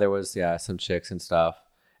 Yeah, there was some chicks and stuff,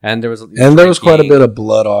 and there was quite a bit of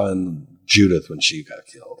blood on Judith when she got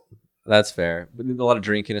killed. That's fair. But a lot of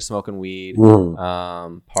drinking and smoking weed.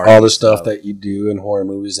 All the stuff that you do in horror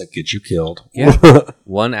movies that get you killed. Yeah.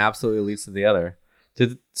 One absolutely leads to the other.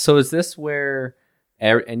 So is this where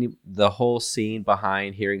the whole scene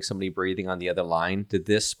behind hearing somebody breathing on the other line, did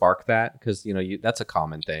this spark that? Because, that's a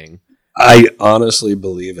common thing. I honestly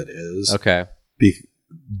believe it is. Okay.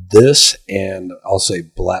 This and I'll say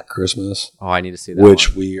Black Christmas. Oh, I need to see that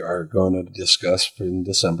which we are going to discuss in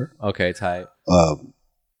December. Okay, tight.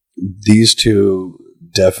 These two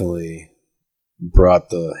definitely brought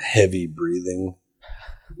the heavy breathing,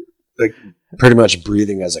 like pretty much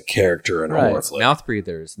breathing as a character in a horror flick. Mouth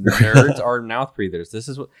breathers. Nerds are mouth breathers. This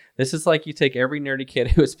is like you take every nerdy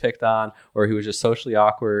kid who was picked on or who was just socially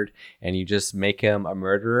awkward and you just make him a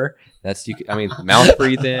murderer. Mouth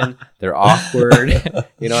breathing. They're awkward.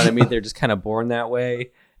 You know what I mean? They're just kind of born that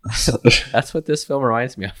way. That's what this film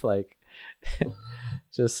reminds me of. Like.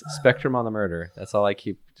 Just Spectrum on the Murder. That's all I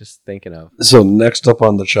keep just thinking of. So next up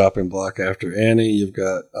on the chopping block after Annie, you've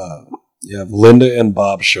got you have Linda and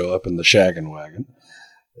Bob show up in the shaggin' wagon,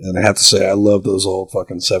 and I have to say I love those old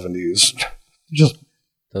fucking 70s, just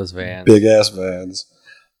those vans, big ass vans,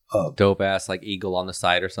 dope ass like eagle on the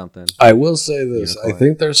side or something. I will say this: I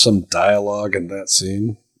think there's some dialogue in that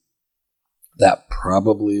scene that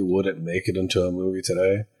probably wouldn't make it into a movie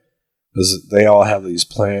today, because they all have these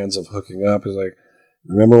plans of hooking up. It's like.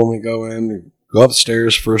 Remember when we go in, go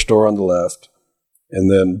upstairs, first door on the left, and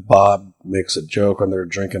then Bob makes a joke when they're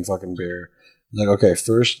drinking fucking beer. He's like, okay,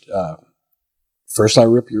 first I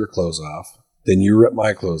rip your clothes off, then you rip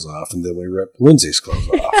my clothes off, and then we rip Lindsay's clothes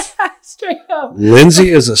off. Straight up. Lindsay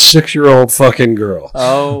is a 6-year-old fucking girl.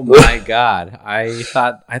 Oh my God. I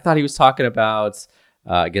thought he was talking about,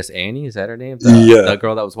 I guess Annie, is that her name? The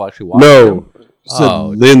girl that was actually watching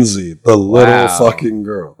him? Lindsay, the little fucking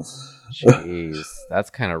girl. Jeez, that's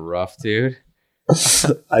kind of rough, dude.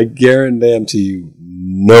 I guarantee you,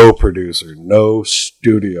 no producer, no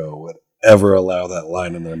studio would ever allow that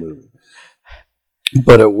line in their movie.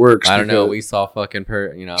 But it works. I don't know. We saw fucking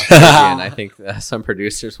and I think some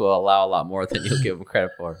producers will allow a lot more than you'll give them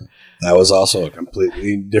credit for. That was also a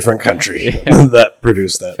completely different country that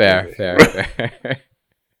produced that. Fair.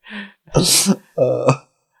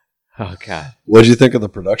 Oh, God. What did you think of the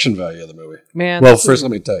production value of the movie? Man. Well, first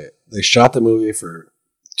let me tell you. They shot the movie for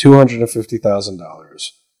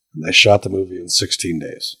 $250,000 And they shot the movie in 16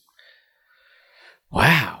 days.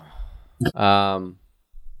 Wow.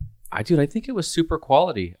 I think it was super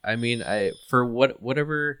quality. I mean, for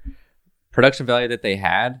whatever production value that they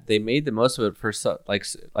had, they made the most of it for like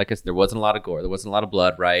I said, there wasn't a lot of gore, there wasn't a lot of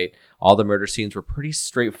blood, right? All the murder scenes were pretty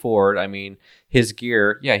straightforward. I mean, his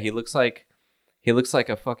gear, yeah, he looks like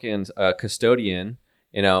a fucking custodian,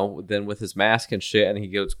 you know, then with his mask and shit, and he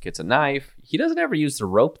gets a knife. He doesn't ever use the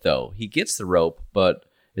rope though. He gets the rope, but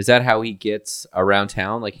is that how he gets around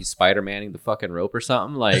town? Like he's Spider-Manning the fucking rope or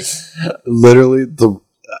something? Like literally the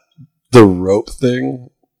rope thing,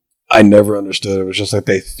 I never understood. It was just like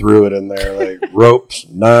they threw it in there, like ropes,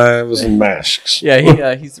 knives, and masks.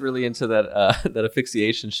 Yeah, he's really into that that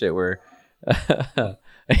asphyxiation shit where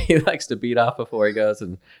he likes to beat off before he goes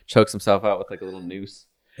and chokes himself out with like a little noose.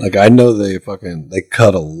 Like I know they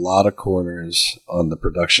cut a lot of corners on the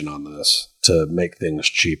production on this to make things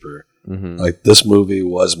cheaper. Mm-hmm. Like this movie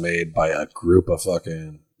was made by a group of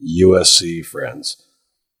fucking USC friends.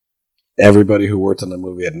 Everybody who worked on the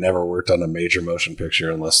movie had never worked on a major motion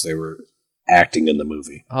picture unless they were acting in the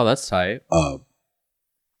movie. Oh, that's tight.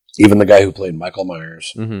 Even the guy who played Michael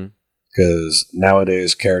Myers. Mm-hmm. Because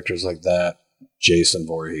nowadays, characters like that, Jason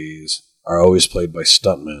Voorhees, are always played by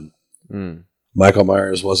stuntmen. Mm. Michael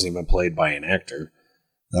Myers wasn't even played by an actor.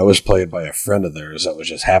 That was played by a friend of theirs that was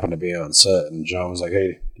just happened to be on set. And John was like,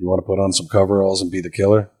 hey, do you want to put on some coveralls and be the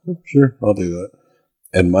killer? Oh, sure, I'll do that.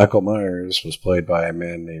 And Michael Myers was played by a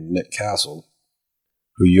man named Nick Castle,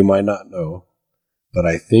 who you might not know, but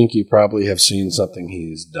I think you probably have seen something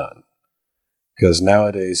he's done. Because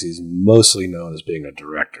nowadays he's mostly known as being a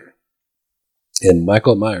director. And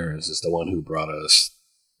Michael Myers is the one who brought us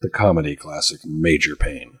the comedy classic Major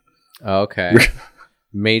Payne. Okay.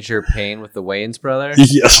 Major Payne with the Wayans brothers?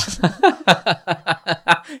 Yes.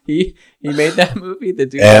 He made that movie? The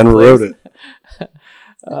dude and wrote it.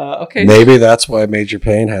 Okay. Maybe that's why Major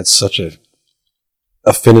Payne had such a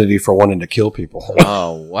affinity for wanting to kill people.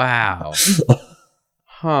 Oh, wow.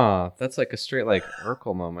 Huh. That's like a straight like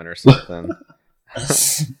Urkel moment or something.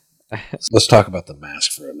 Let's talk about the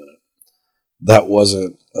mask for a minute. That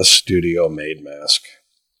wasn't a studio-made mask.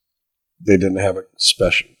 They didn't have it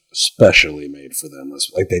specially made for them,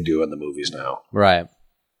 like they do in the movies now. Right.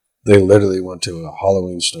 They literally went to a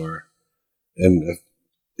Halloween store, and if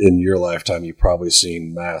in your lifetime, you've probably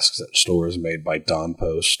seen masks at stores made by Don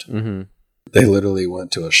Post. Mm-hmm. They literally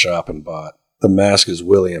went to a shop and bought. The mask is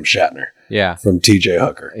William Shatner. Yeah. From T.J.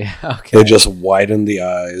 Hooker. Yeah, okay. They just widened the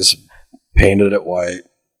eyes, painted it white,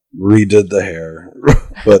 redid the hair,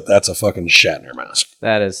 but that's a fucking Shatner mask.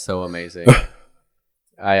 That is so amazing.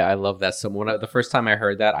 I love that. So the first time I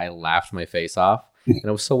heard that, I laughed my face off. And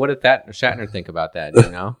I was, so what did that Shatner think about that,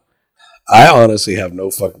 you know? I honestly have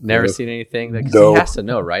no fucking never clue. seen anything. Like, No. He has to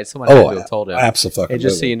know, right? Someone had to have told him. Absolutely. Hey,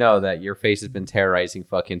 just so you know that your face has been terrorizing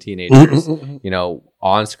fucking teenagers, you know,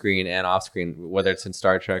 on screen and off screen, whether it's in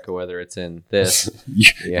Star Trek or whether it's in this.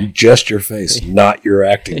 You just your face, not your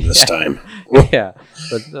acting this time. Yeah.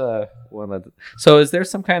 But so is there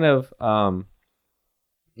some kind of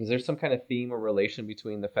theme or relation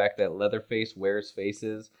between the fact that Leatherface wears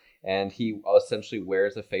faces and he essentially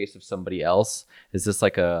wears the face of somebody else? Is this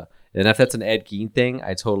like and if that's an Ed Gein thing,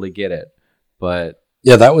 I totally get it. But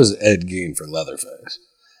yeah, that was Ed Gein for Leatherface.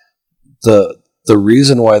 The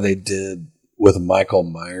reason why they did with Michael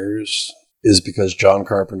Myers is because John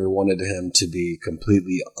Carpenter wanted him to be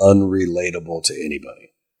completely unrelatable to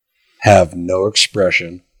anybody. Have no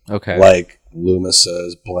expression. Okay. Like Loomis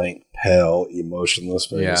says, blank, pale, emotionless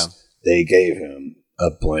face. Yeah. They gave him a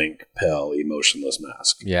blank, pale, emotionless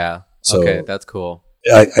mask. Yeah. So okay, that's cool.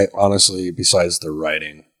 I honestly, besides the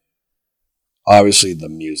writing, obviously the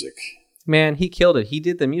music. Man, he killed it. He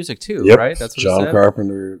did the music too, Yep. right? That's what John it said?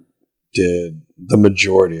 Carpenter did the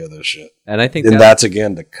majority of this shit. And I think that's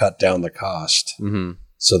again to cut down the cost mm-hmm.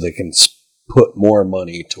 so they can put more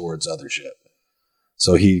money towards other shit.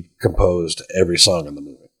 So he composed every song in the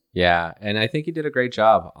movie. Yeah, and I think he did a great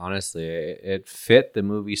job, honestly. It fit the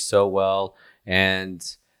movie so well, and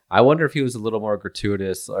I wonder if he was a little more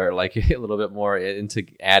gratuitous or like a little bit more into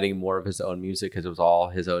adding more of his own music because it was all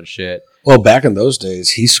his own shit. Well, back in those days,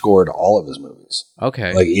 he scored all of his movies.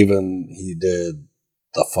 Okay. Like even he did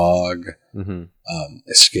The Fog, mm-hmm.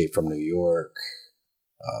 Escape from New York.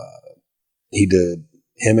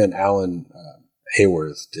 Him and Alan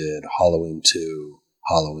Hayworth did Halloween 2,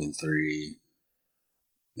 Halloween 3.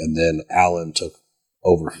 And then Alan took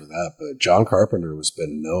over for that. But John Carpenter has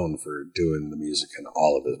been known for doing the music in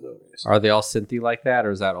all of his movies. Are they all synthy like that,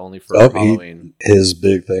 or is that only for Halloween? His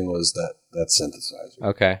big thing was that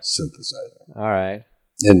synthesizer. Okay. Synthesizer. All right.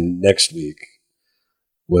 And next week,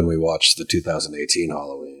 when we watched the 2018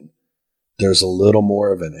 Halloween. There's a little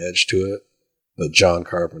more of an edge to it, but John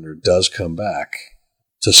Carpenter does come back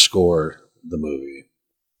to score the movie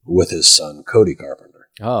with his son, Cody Carpenter.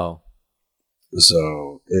 Oh.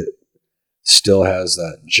 So it still has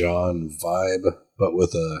that John vibe, but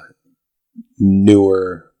with a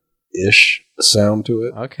newer-ish sound to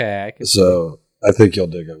it. Okay. I can So I think you'll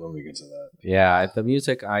dig it when we get to that. Yeah, the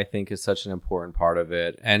music I think is such an important part of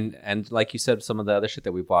it, and like you said, some of the other shit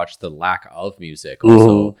that we've watched, the lack of music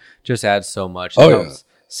also just adds so much. It helps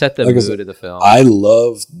set the mood of the film. I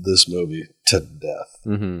love this movie to death.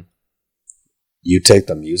 Mm-hmm. You take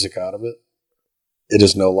the music out of it, it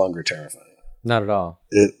is no longer terrifying. Not at all.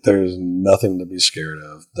 There's nothing to be scared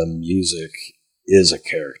of. The music is a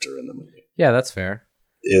character in the movie. Yeah, that's fair.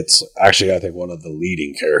 It's actually, I think, one of the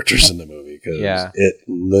leading characters in the movie because it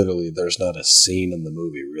literally, there's not a scene in the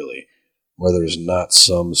movie really where there's not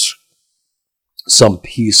some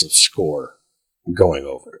piece of score going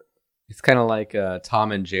over it. It's kind of like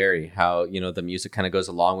Tom and Jerry, how the music kind of goes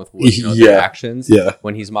along with their actions. Yeah.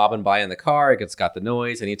 When he's mobbing by in the car, it's got the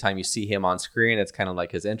noise. Anytime you see him on screen, it's kind of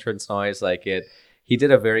like his entrance noise. Like he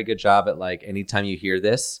did a very good job at like anytime you hear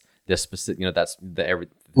this specific, that's the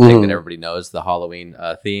thing that everybody knows, the Halloween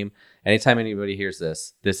theme. Anytime anybody hears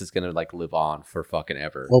this is gonna like live on for fucking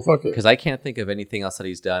ever. Well, fuck it. Because I can't think of anything else that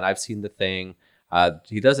he's done. I've seen The Thing.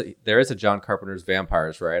 He does it. There is a John Carpenter's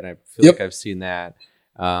Vampires, right? And I feel like I've seen that.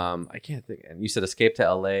 I can't think. And you said Escape to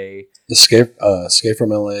L.A. Escape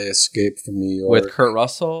from L.A. Escape from New York with Kurt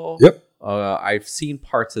Russell. Yep. I've seen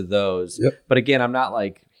parts of those. Yep. But again, I'm not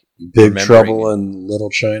like Big Trouble in Little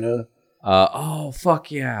China. Oh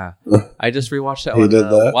fuck yeah! I just rewatched that He one did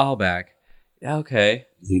that? a while back. Yeah, okay.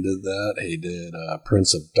 He did that. He did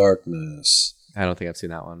Prince of Darkness. I don't think I've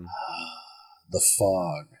seen that one. The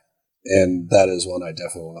Fog. And that is one I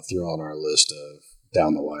definitely want to throw on our list of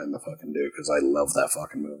down the line to fucking do because I love that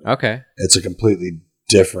fucking movie. Okay. It's a completely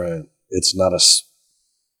different, it's not a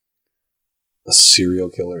serial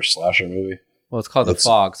killer slasher movie. Well, it's called The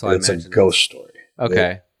Fog, so it's a ghost story.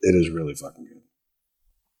 Okay. It is really fucking good.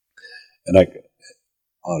 And I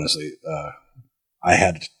honestly, I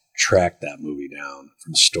had to track that movie down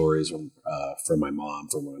from stories from my mom,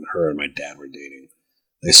 from when her and my dad were dating.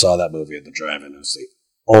 They saw that movie at the drive-in. It was the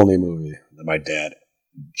only movie that my dad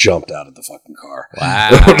jumped out of the fucking car.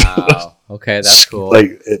 Wow. Okay, that's cool.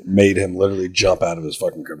 Like, it made him literally jump out of his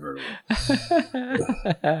fucking convertible.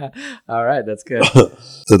 All right, that's good.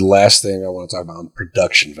 The last thing I want to talk about on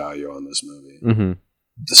production value on this movie, the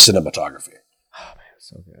cinematography. Oh, man, it's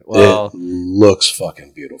so good. Well, it looks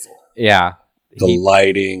fucking beautiful. Yeah. The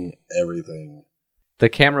lighting, everything. The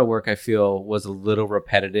camera work, I feel, was a little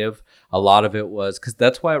repetitive. A lot of it was, because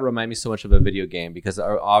that's why it reminded me so much of a video game, because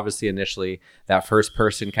obviously initially that first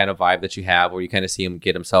person kind of vibe that you have where you kind of see him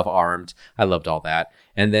get himself armed. I loved all that.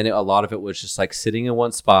 And then a lot of it was just like sitting in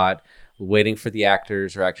one spot, waiting for the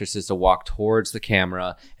actors or actresses to walk towards the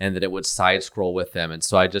camera, and that it would side scroll with them. And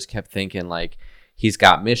so I just kept thinking, like, he's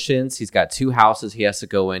got missions. He's got 2 houses he has to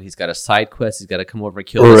go in. He's got a side quest. He's got to come over and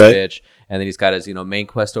kill this bitch. And then he's got his, main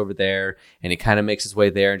quest over there. And he kind of makes his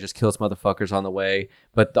way there and just kills motherfuckers on the way.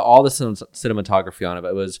 But all the cinematography on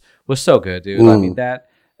it was so good, dude. I mean, that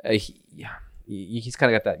he's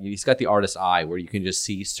kind of got that. He's got the artist's eye where you can just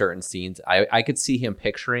see certain scenes. I could see him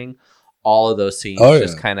picturing all of those scenes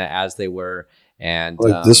just kind of as they were. And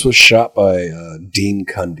this was shot by Dean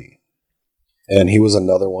Cundy. And he was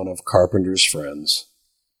another one of Carpenter's friends.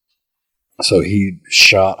 So he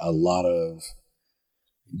shot a lot of...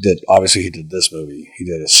 Obviously, he did this movie. He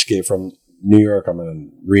did Escape from New York. I'm going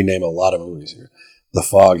to rename a lot of movies here. The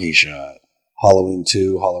Fog he shot. Halloween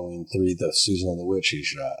 2, Halloween 3, The Season of the Witch he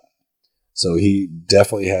shot. So he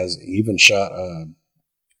definitely has... He even shot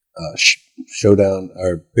Showdown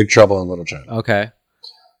or Big Trouble in Little China. Okay.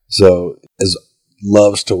 So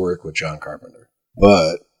loves to work with John Carpenter.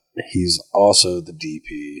 But... he's also the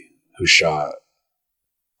DP who shot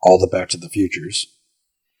all the Back to the Futures,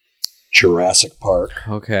 Jurassic Park,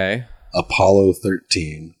 Apollo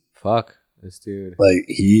 13. Fuck this dude! Like,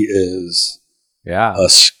 he is, a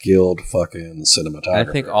skilled fucking cinematographer.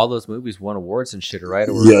 I think all those movies won awards and shit, right?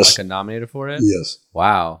 Or were like nominated for it. Yes.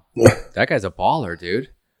 Wow, that guy's a baller, dude.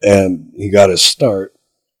 And he got his start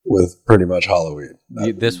with pretty much Halloween.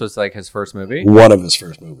 This was like his first movie? One of his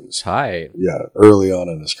first movies. Tight. Yeah, early on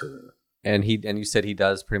in his career. And you said he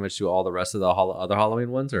does pretty much do all the rest of the other Halloween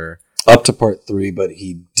ones, or up to part 3, but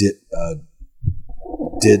he did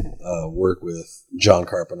work with John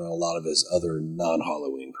Carpenter on a lot of his other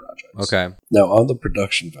non-Halloween projects. Okay. Now, on the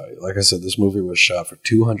production value, like I said, this movie was shot for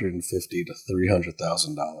 $250,000 to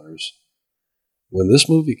 $300,000. When this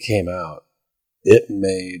movie came out, it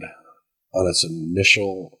made, on its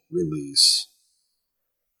initial release,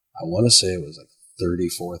 I want to say it was like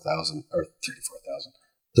 $34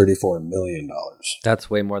 million. That's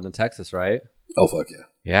way more than Texas, right? Oh, fuck yeah.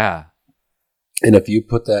 Yeah. And if you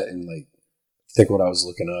put that in, like, think what I was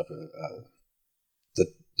looking up,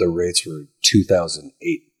 the rates were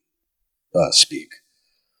 2008 speak.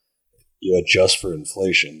 You adjust for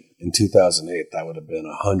inflation. In 2008, that would have been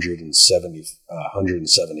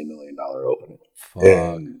 $170 million opening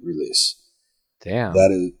and release. Damn.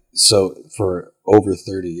 That is so. For over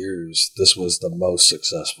 30 years, this was the most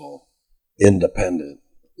successful independent,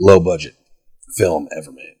 low budget film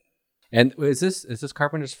ever made. And is this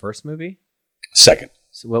Carpenter's first movie? Second.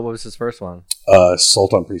 So what was his first one?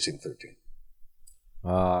 Assault on Precinct 13.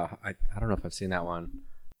 I don't know if I've seen that one.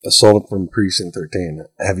 Assault from Precinct 13.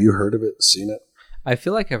 Have you heard of it? Seen it? I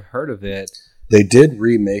feel like I've heard of it. They did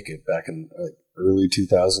remake it back in early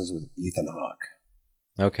 2000s with Ethan Hawke.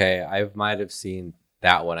 Okay, I might have seen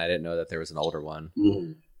that one. I didn't know that there was an older one.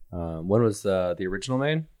 Mm-hmm. When was the original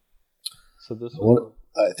made? So this one,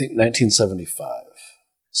 I think 1975,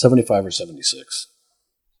 75 or 76.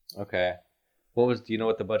 Okay. Do you know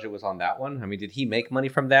what the budget was on that one? I mean, did he make money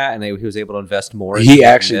from that, and he was able to invest more? He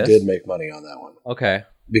actually did make money on that one. Okay.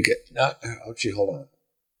 Because actually, hold on.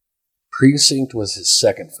 Precinct was his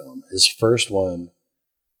second film. His first one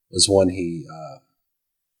was when he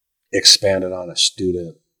expanded on a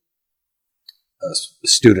student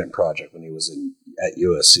project when he was at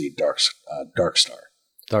USC Dark Star.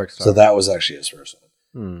 So that was actually his first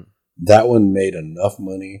one. That one made enough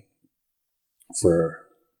money for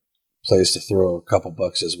place to throw a couple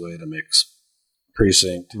bucks his way to make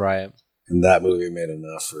Precinct. Right. And that movie made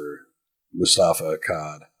enough for Mustafa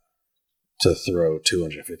Akkad to throw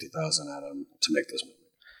 $250,000 at him to make this movie.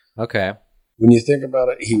 Okay. When you think about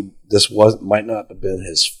it, this might not have been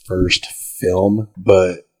his first film,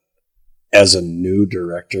 but as a new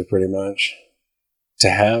director, pretty much, to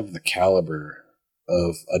have the caliber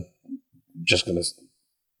of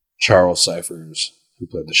Charles Cyphers, who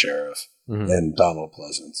played the sheriff, and Donald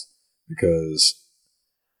Pleasance, because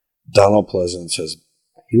Donald Pleasance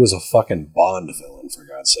he was a fucking Bond villain, for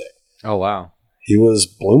God's sake. Oh, wow. He was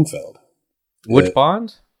Blofeld. Which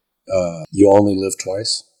Bond? You Only Live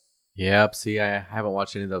Twice. Yep. See, I haven't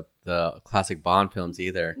watched any of the classic Bond films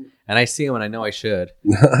either, and I see him, and I know I should.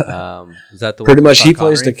 Is that the pretty one much? He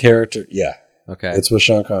plays the character. Yeah. Okay. It's with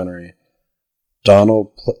Sean Connery.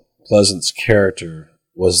 Donald Pleasance's character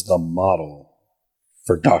was the model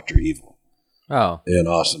for Dr. Evil. Oh. In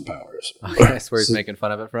Austin Powers. Okay, that's where he's making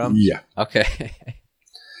fun of it from? Yeah. Okay.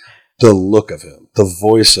 The look of him, the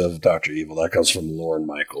voice of Dr. Evil, that comes from Lorne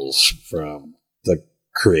Michaels, from the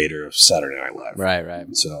creator of Saturday Night Live. Right.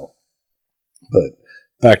 So, but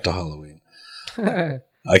back to Halloween. I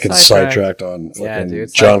can sidetrack on fucking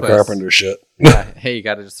John Carpenter shit. Yeah. Hey, you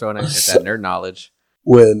got to just throw in that nerd knowledge.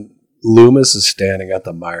 When Loomis is standing at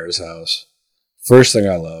the Myers house, first thing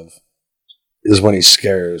I love is when he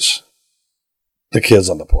scares the kids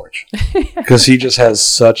on the porch, because he just has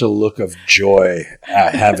such a look of joy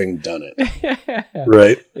at having done it.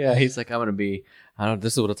 Right? Yeah, he's like,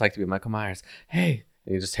 this is what it's like to be Michael Myers. Hey,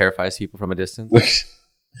 and he just terrifies people from a distance.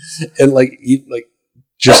 And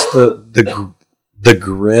just the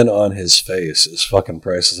grin on his face is fucking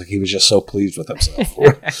priceless. Like, he was just so pleased with himself.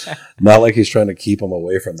 Not like he's trying to keep them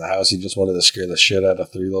away from the house. He just wanted to scare the shit out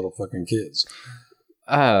of 3 little fucking kids.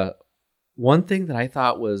 One thing that I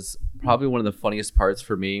thought was probably one of the funniest parts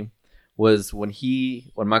for me was when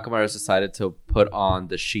Michael Myers decided to put on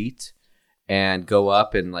the sheet and go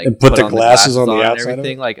up and put the glasses on the outside.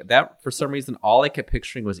 Everything like that. For some reason, all I kept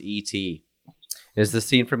picturing was E.T. Is the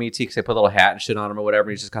scene from E.T. because they put a little hat and shit on him or whatever,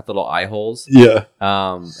 and he's just got the little eye holes. Yeah.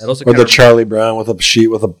 It also or the Charlie Brown with a sheet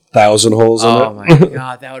with 1,000 holes in it. Oh my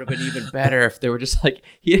god, that would have been even better if they were just like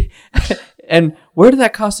and where did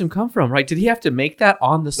that costume come from? Right? Did he have to make that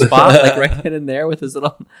on the spot, like right then and there with his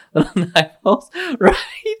little knife holes? Right?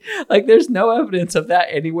 Like, there's no evidence of that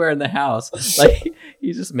anywhere in the house. Like,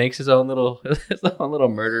 he just makes his own little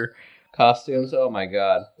murder costumes. Oh my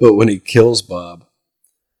god! But when he kills Bob,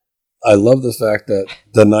 I love the fact that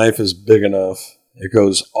the knife is big enough. It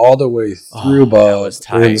goes all the way through Bob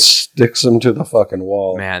and sticks him to the fucking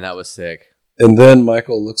wall. Man, that was sick. And then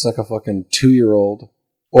Michael looks like a fucking 2-year-old.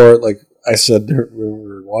 Or, like I said when we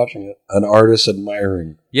were watching it, an artist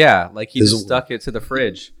admiring. Yeah, like he just stuck it to the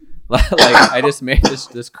fridge. Like, I just made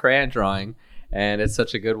this crayon drawing, and it's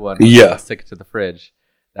such a good one. Yeah. Stick it to the fridge.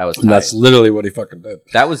 That was tight. And that's literally what he fucking did.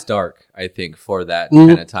 That was dark, I think, for that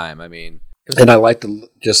kind of time. I mean... And I like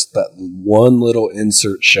just that one little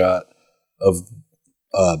insert shot of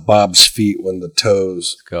Bob's feet when the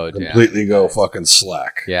toes completely go fucking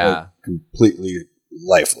slack. Yeah. Like, completely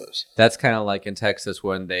lifeless. That's kind of like in Texas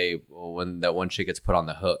when that one chick gets put on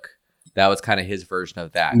the hook. That was kind of his version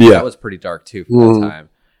of that. Yeah. That was pretty dark too for that time.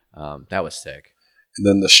 That was sick. And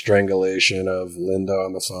then the strangulation of Linda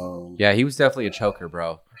on the phone. Yeah, he was definitely a choker,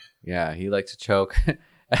 bro. Yeah, he liked to choke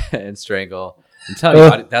and strangle. I'm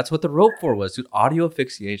telling you, that's what the rope for was, dude. Audio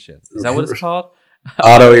asphyxiation. Is that what it's called?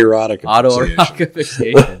 Autoerotic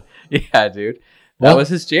asphyxiation. Yeah, dude. That was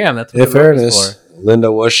his jam. That's what in fairness,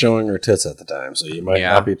 Linda was showing her tits at the time, so you might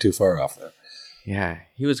not be too far off there. Yeah,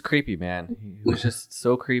 he was creepy, man. He was just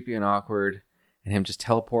so creepy and awkward, and him just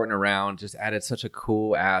teleporting around just added such a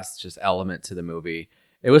cool ass just element to the movie.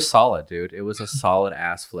 It was solid, dude. It was a solid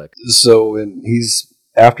ass flick. So when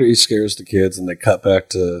after he scares the kids and they cut back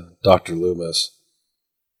to Dr. Loomis,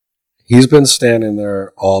 he's been standing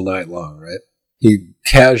there all night long, right? He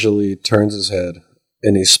casually turns his head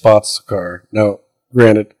and he spots the car. Now,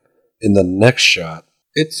 granted, in the next shot,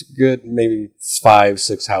 it's good maybe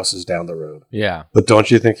 5-6 houses down the road. Yeah. But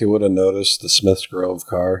don't you think he would have noticed the Smiths Grove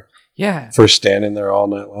car? Yeah. For standing there all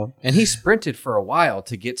night long? And he sprinted for a while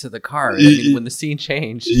to get to the car. I mean, when the scene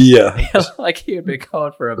changed. Yeah. Like he had been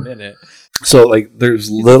going for a minute. So, like, there's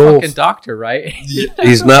He's little... a fucking doctor, right?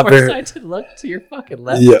 He's not very... To look to your fucking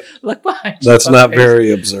left. Yeah. Look behind you. That's not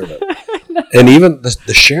very observant. No. And even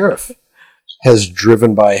the sheriff has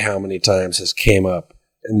driven by how many times has came up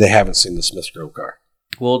and they haven't seen the Smiths Grove car.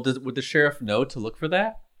 Well, would the sheriff know to look for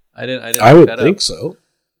that? I would think so.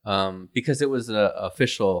 Because it was an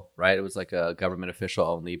official, right? It was like a government official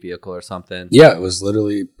only vehicle or something. Yeah, it was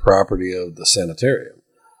literally property of the sanitarium.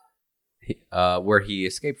 Where he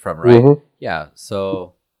escaped from, right? Mm-hmm. Yeah,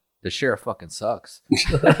 so the sheriff fucking sucks.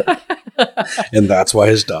 And that's why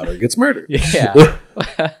his daughter gets murdered. Yeah.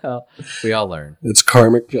 Well, we all learn. It's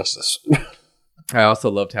karmic justice. I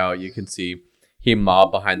also loved how you can see he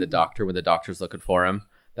mobbed behind the doctor when the doctor's looking for him.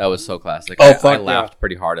 That was so classic. I laughed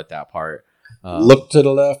pretty hard at that part. Look to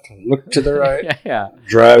the left, look to the right. Yeah.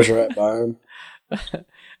 Drives right by him.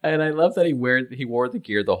 And I love that he wore the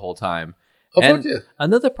gear the whole time. Oh, and fuck yeah.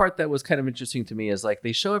 Another part that was kind of interesting to me is like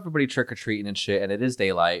they show everybody trick-or-treating and shit, and it is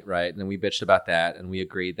daylight, right? And we bitched about that, and we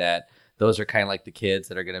agreed that those are kind of like the kids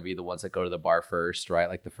that are going to be the ones that go to the bar first, right?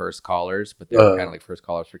 Like the first callers, but they were kind of like first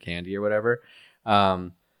callers for candy or whatever.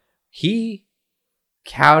 He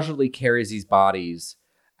casually carries these bodies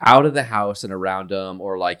out of the house and around them,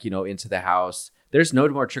 or like, into the house. There's no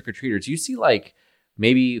more trick-or-treaters. You see like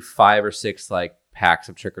maybe 5 or 6 like packs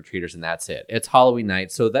of trick-or-treaters and that's it. It's Halloween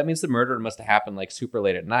night. So that means the murder must have happened like super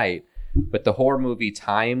late at night. But the horror movie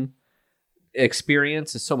time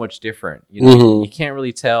experience is so much different. You can't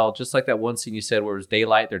really tell. Just like that one scene you said where it was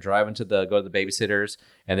daylight, they're driving to go to the babysitters,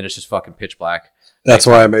 and then it's just fucking pitch black. That's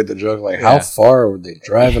why I made the joke, like, how far were they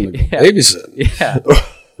driving to go babysit?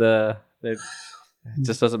 Yeah. It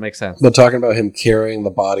just doesn't make sense. But talking about him carrying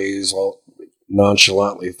the bodies all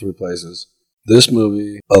nonchalantly through places, this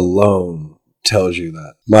movie alone tells you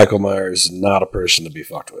that Michael Myers is not a person to be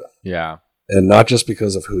fucked with. Yeah. And not just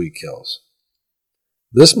because of who he kills.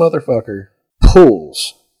 This motherfucker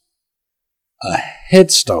pulls a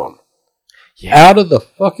headstone out of the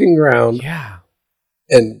fucking ground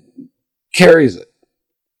and carries it.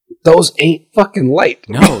 Those ain't fucking light.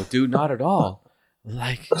 No, dude, not at all.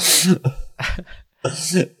 Like...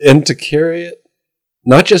 And to carry it,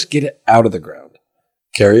 not just get it out of the ground,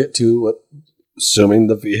 carry it to assuming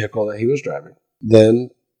the vehicle that he was driving,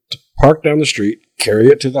 then to park down the street, carry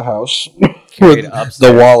it to the house,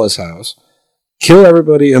 the Wallace house, kill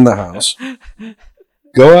everybody in the house,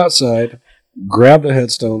 go outside, grab the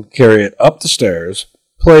headstone, carry it up the stairs,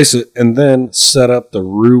 place it, and then set up the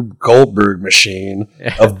Rube Goldberg machine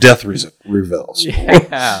of death reveals.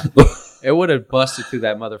 Yeah. It would have busted through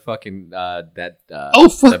that motherfucking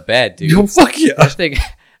the bed, dude. Oh, fuck yeah. That thing,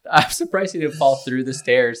 I'm surprised he didn't fall through the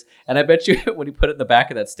stairs. And I bet you when he put it in the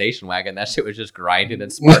back of that station wagon, that shit was just grinding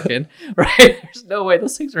and sparking. Right? There's no way.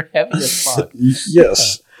 Those things are heavy as fuck.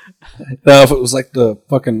 Yes. Now, if it was like the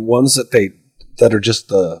fucking ones that are just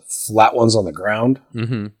the flat ones on the ground.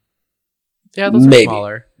 Mm-hmm. Yeah, those are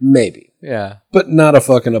smaller. Maybe. Yeah. But not a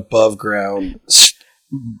fucking above ground,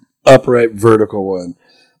 upright, vertical one.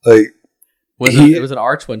 Like, it was an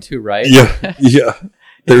arch one too, right? Yeah, yeah.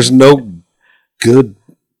 There's no good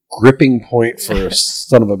gripping point for a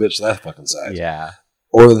son of a bitch that fucking size. Yeah.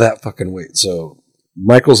 Or that fucking weight. So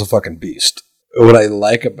Michael's a fucking beast. What I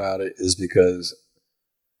like about it is because,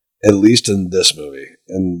 at least in this movie,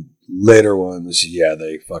 and later ones,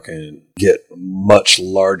 they fucking get much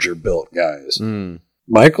larger built guys.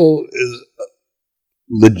 Michael is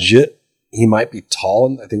legit. He might be tall,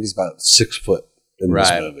 and I think he's about 6 foot in this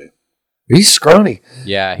Right. movie. He's scrawny.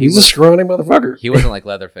 Yeah, He's a scrawny motherfucker. He wasn't like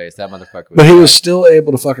Leatherface. That motherfucker was But he bad. was still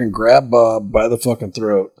able to fucking grab Bob by the fucking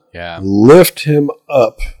throat, Yeah. lift him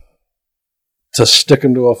up to stick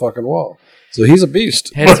him to a fucking wall. So he's a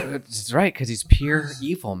beast. It's right, because he's pure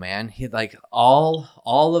evil, man. He like all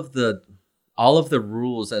of the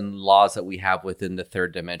rules and laws that we have within the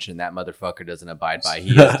third dimension, that motherfucker doesn't abide by.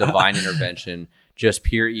 He is divine intervention, just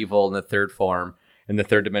pure evil in the third form, in the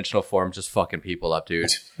third dimensional form, just fucking people up,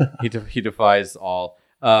 dude. He defies all.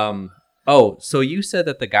 So you said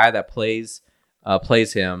that the guy that plays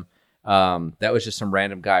him, that was just some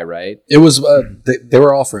random guy, right? It was they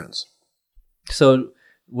were all friends. So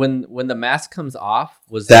when the mask comes off,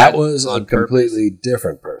 was That was a on completely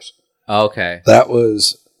different person. purpose? Okay. That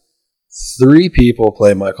was 3 people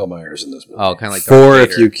play Michael Myers in this movie. Oh, kind of like 4 Darth if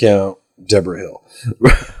Vader. you count Deborah Hill.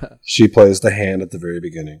 She plays the hand at the very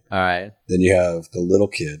beginning. All right. Then you have the little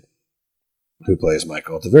kid who plays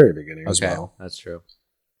Michael at the very beginning as Okay, well. that's true.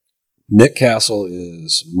 Nick Castle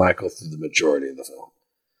is Michael through the majority of the film.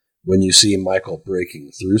 When you see Michael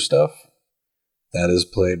breaking through stuff, that is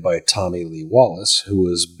played by Tommy Lee Wallace, who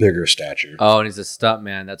was bigger stature. Oh, and he's a stunt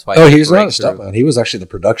man. That's why. Oh, he he's not a breaks through. stuntman. He was actually the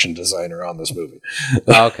production designer on this movie.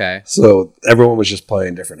 Oh, okay. So everyone was just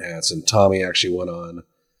playing different hats, and Tommy actually went on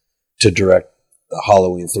to direct the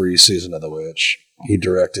Halloween 3 Season of the Witch. He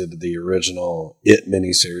directed the original It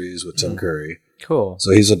miniseries with Tim Curry. Cool.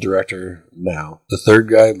 So he's a director now. The third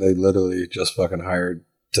guy, they literally just fucking hired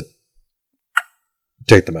to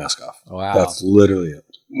take the mask off. Wow. That's literally it.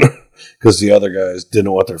 Because the other guys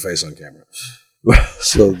didn't want their face on camera.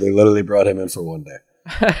 So they literally brought him in for one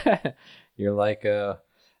day. You're like,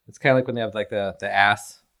 it's kind of like when they have like the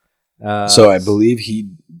ass. So I believe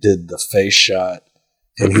he did the face shot,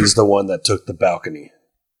 and he's the one that took the balcony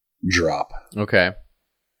drop. Okay.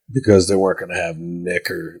 Because they weren't going to have Nick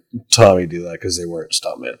or Tommy do that because they weren't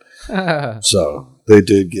stuntmen. So they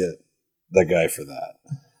did get the guy for that.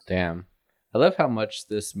 Damn. I love how much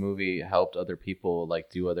this movie helped other people like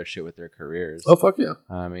do other shit with their careers. Oh, fuck yeah.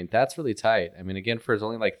 I mean, that's really tight. I mean, again, for his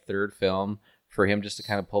only like third film, for him just to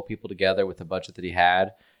kind of pull people together with the budget that he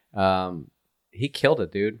had, he killed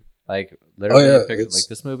it, dude. Like literally, Oh, yeah. figured, like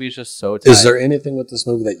this movie is just so tight. Is there anything with this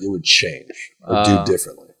movie that you would change or do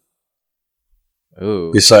differently?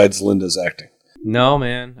 Ooh. Besides Linda's acting. No,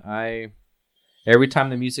 man. Every time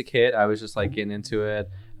the music hit, I was just like getting into it.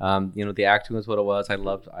 The acting was what it was. I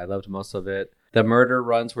loved most of it. The murder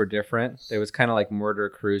runs were different. There was kind of like murder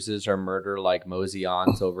cruises or murder like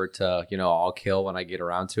mosey-ons over to, I'll kill when I get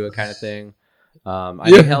around to it kind of thing. I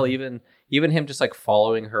mean, hell, even him just like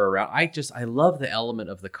following her around. I love the element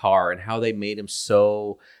of the car and how they made him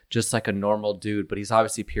so just like a normal dude, but he's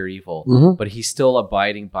obviously pure evil. Mm-hmm. But he's still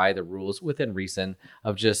abiding by the rules within reason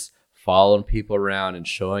of just following people around and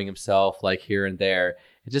showing himself like here and there.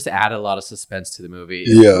 It just added a lot of suspense to the movie.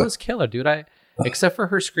 Yeah. It was killer, dude. Except for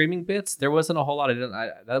her screaming bits, there wasn't a whole lot.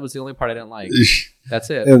 That was the only part I didn't like. That's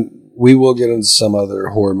it. And we will get into some other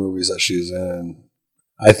horror movies that she's in.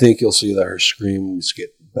 I think you'll see that her screams get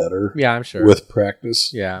better. Yeah, I'm sure. With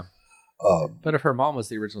practice. Yeah. But if her mom was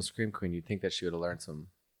the original Scream Queen, you'd think that she would have learned some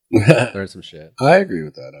shit. I agree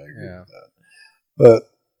with that. With that. But,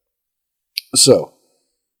 so,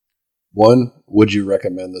 1, would you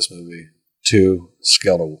recommend this movie? 2,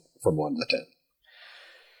 scale from 1 to 10.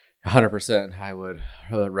 100%. I would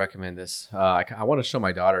recommend this. I want to show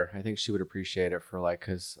my daughter. I think she would appreciate it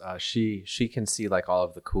because she can see like all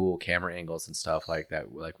of the cool camera angles and stuff like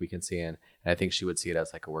that, like we can see in. And I think she would see it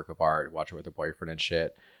as like a work of art, watch it with her boyfriend and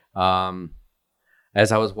shit.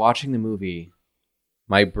 As I was watching the movie,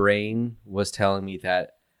 my brain was telling me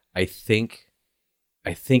that I think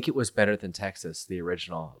it was better than Texas, the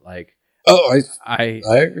original. Like, oh, I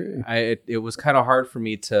agree. It was kind of hard for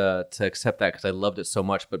me to accept that because I loved it so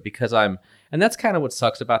much, but because and that's kind of what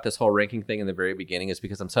sucks about this whole ranking thing in the very beginning is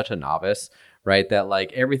because I'm such a novice, right? That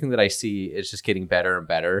like everything that I see is just getting better and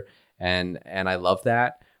better, and I love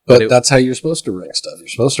that. But that's how you're supposed to rank stuff. You're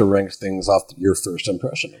supposed to rank things off your first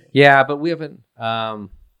impression of it. Yeah, but we haven't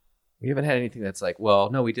had anything that's like, well,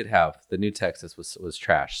 no, we did have the new Texas was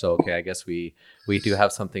trash. So okay, I guess we do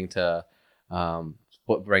have something to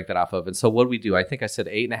rank that off of. And so what do we do? I think I said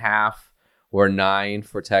 8.5 or 9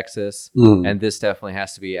 for Texas, and this definitely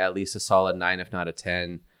has to be at least a solid 9, if not a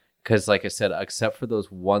 10. Because like I said, except for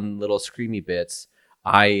those one little screamy bits,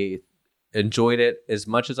 I enjoyed it as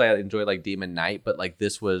much as I enjoyed like Demon Knight, but like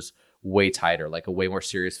this was way tighter, like a way more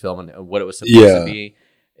serious film and what it was supposed to be.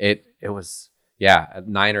 It was a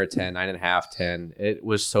 9 or a 10, 9.5, 10. It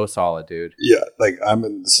was so solid, dude. Yeah, like I'm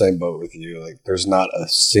in the same boat with you. Like there's not a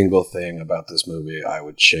single thing about this movie I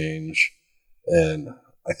would change, and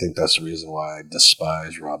I think that's the reason why I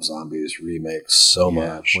despise Rob Zombie's remakes so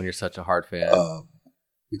much. When you're such a hard fan.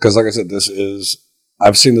 Because like I said,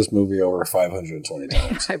 I've seen this movie over 520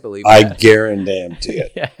 times. I believe I that. guarantee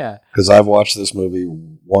it. Yeah. Because I've watched this movie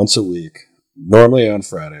once a week, normally on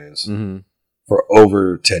Fridays, for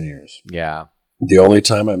over 10 years. Yeah. The only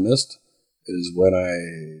time I missed is when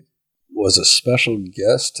I was a special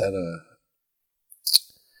guest at a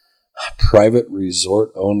private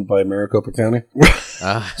resort owned by Maricopa County. We've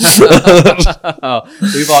all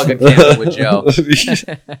got camping with Joe.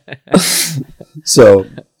 So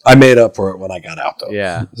I made up for it when I got out, though.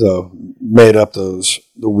 Yeah. So made up the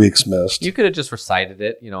weeks missed. You could have just recited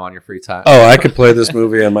it, on your free time. Oh, I could play this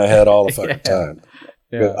movie in my head all the fucking time.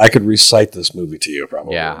 Yeah. I could recite this movie to you,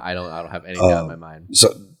 probably. Yeah, I don't have any doubt in my mind. So,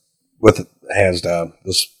 with hands down,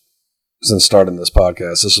 since starting this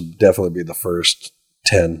podcast, this will definitely be the first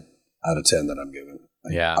 10 out of 10 that I'm giving.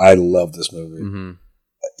 Yeah. I love this movie. Mm-hmm.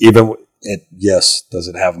 Even does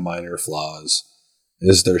it have minor flaws?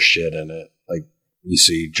 Is there shit in it? Like, you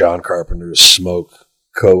see John Carpenter's smoke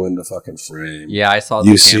go into fucking frame. Yeah, I saw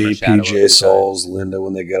You see PJ Souls, Linda,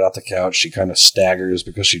 when they get off the couch, she kind of staggers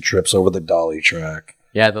because she trips over the dolly track.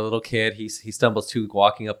 Yeah, the little kid, he stumbles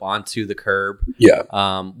walking up onto the curb. Yeah.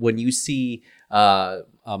 When you see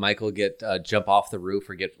Michael get jump off the roof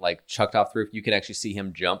or get like chucked off the roof, you can actually see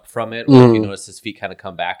him jump from it. Or if you notice his feet kind of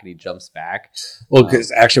come back and he jumps back. Well,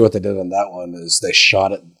 because actually what they did on that one is they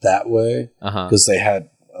shot it that way because they had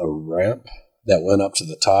a ramp that went up to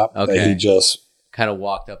the top that he just kind of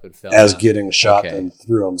walked up and fell as down. getting shot and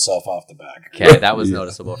threw himself off the back. Okay, that was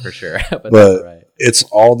noticeable for sure. but that's right. It's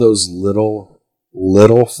all those little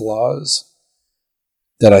flaws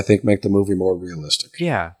that I think make the movie more realistic.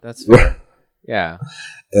 Yeah, that's fair. Yeah.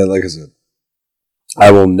 And like I said,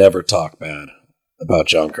 I will never talk bad about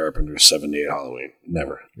John Carpenter's 78 Halloween.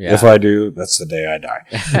 Never. Yeah. If I do, that's the day I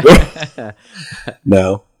die.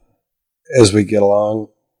 Now, as we get along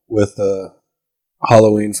with the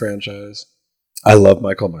Halloween franchise, I love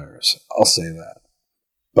Michael Myers. I'll say that.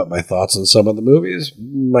 But my thoughts on some of the movies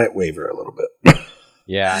might waver a little bit.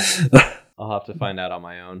 Yeah. I'll have to find out on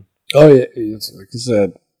my own. Oh, yeah. It's like I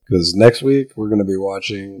said, because next week we're going to be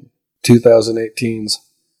watching 2018's,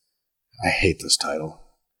 I hate this title.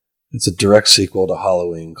 It's a direct sequel to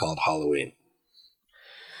Halloween called Halloween.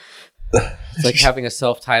 It's like having a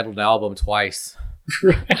self-titled album twice.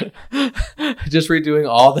 Just redoing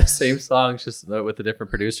all the same songs, just with a different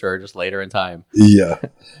producer, or just later in time. Yeah.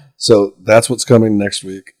 So that's what's coming next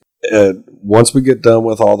week. And once we get done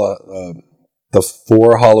with all the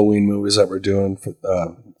 4 Halloween movies that we're doing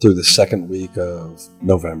through the second week of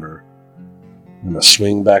November, I'm going to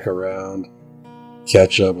swing back around,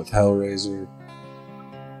 catch up with Hellraiser.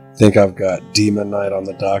 Think I've got Demon Night on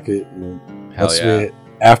the docket. Hell yeah.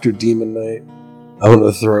 After Demon Night, I'm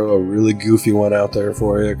going to throw a really goofy one out there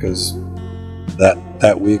for you because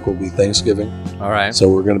that week will be Thanksgiving. All right. So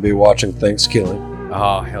we're going to be watching Thanksgiving.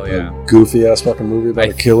 Oh, hell yeah. A goofy ass fucking movie about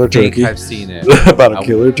a killer turkey. I've seen it. About a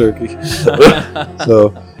killer turkey.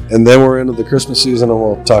 So, and then we're into the Christmas season and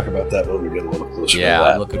we'll talk about that when we get a little closer to that. Yeah,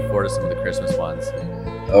 I'm looking forward to some of the Christmas ones.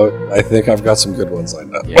 Oh, I think I've got some good ones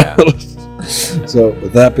lined up. Yeah. So,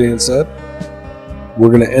 with that being said, we're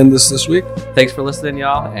going to end this week. Thanks for listening,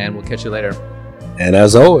 y'all, and we'll catch you later. And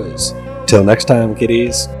as always, till next time,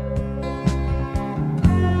 kiddies.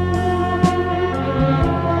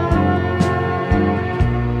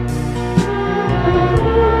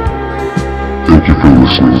 Thank you for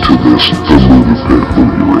listening to this, The Movie Pit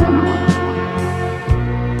Movie Review.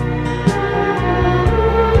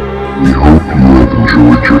 We hope you have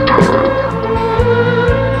enjoyed your time.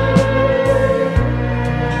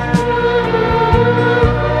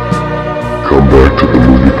 Come back to the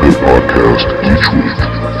Movie Pit Podcast each week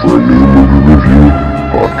for a new movie review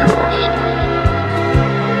podcast.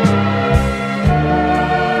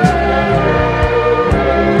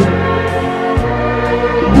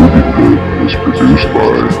 The Movie Pit is produced by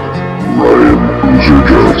Ryan Boozer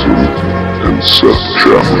Johnson and Seth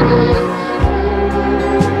Chapman.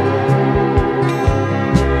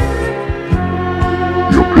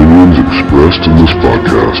 The opinions expressed in this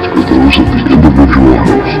podcast are those of the individual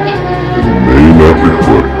hosts and may not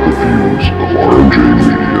reflect the views of R&J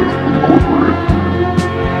Media, Incorporated.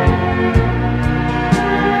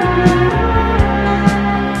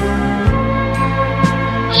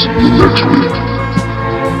 See you next week.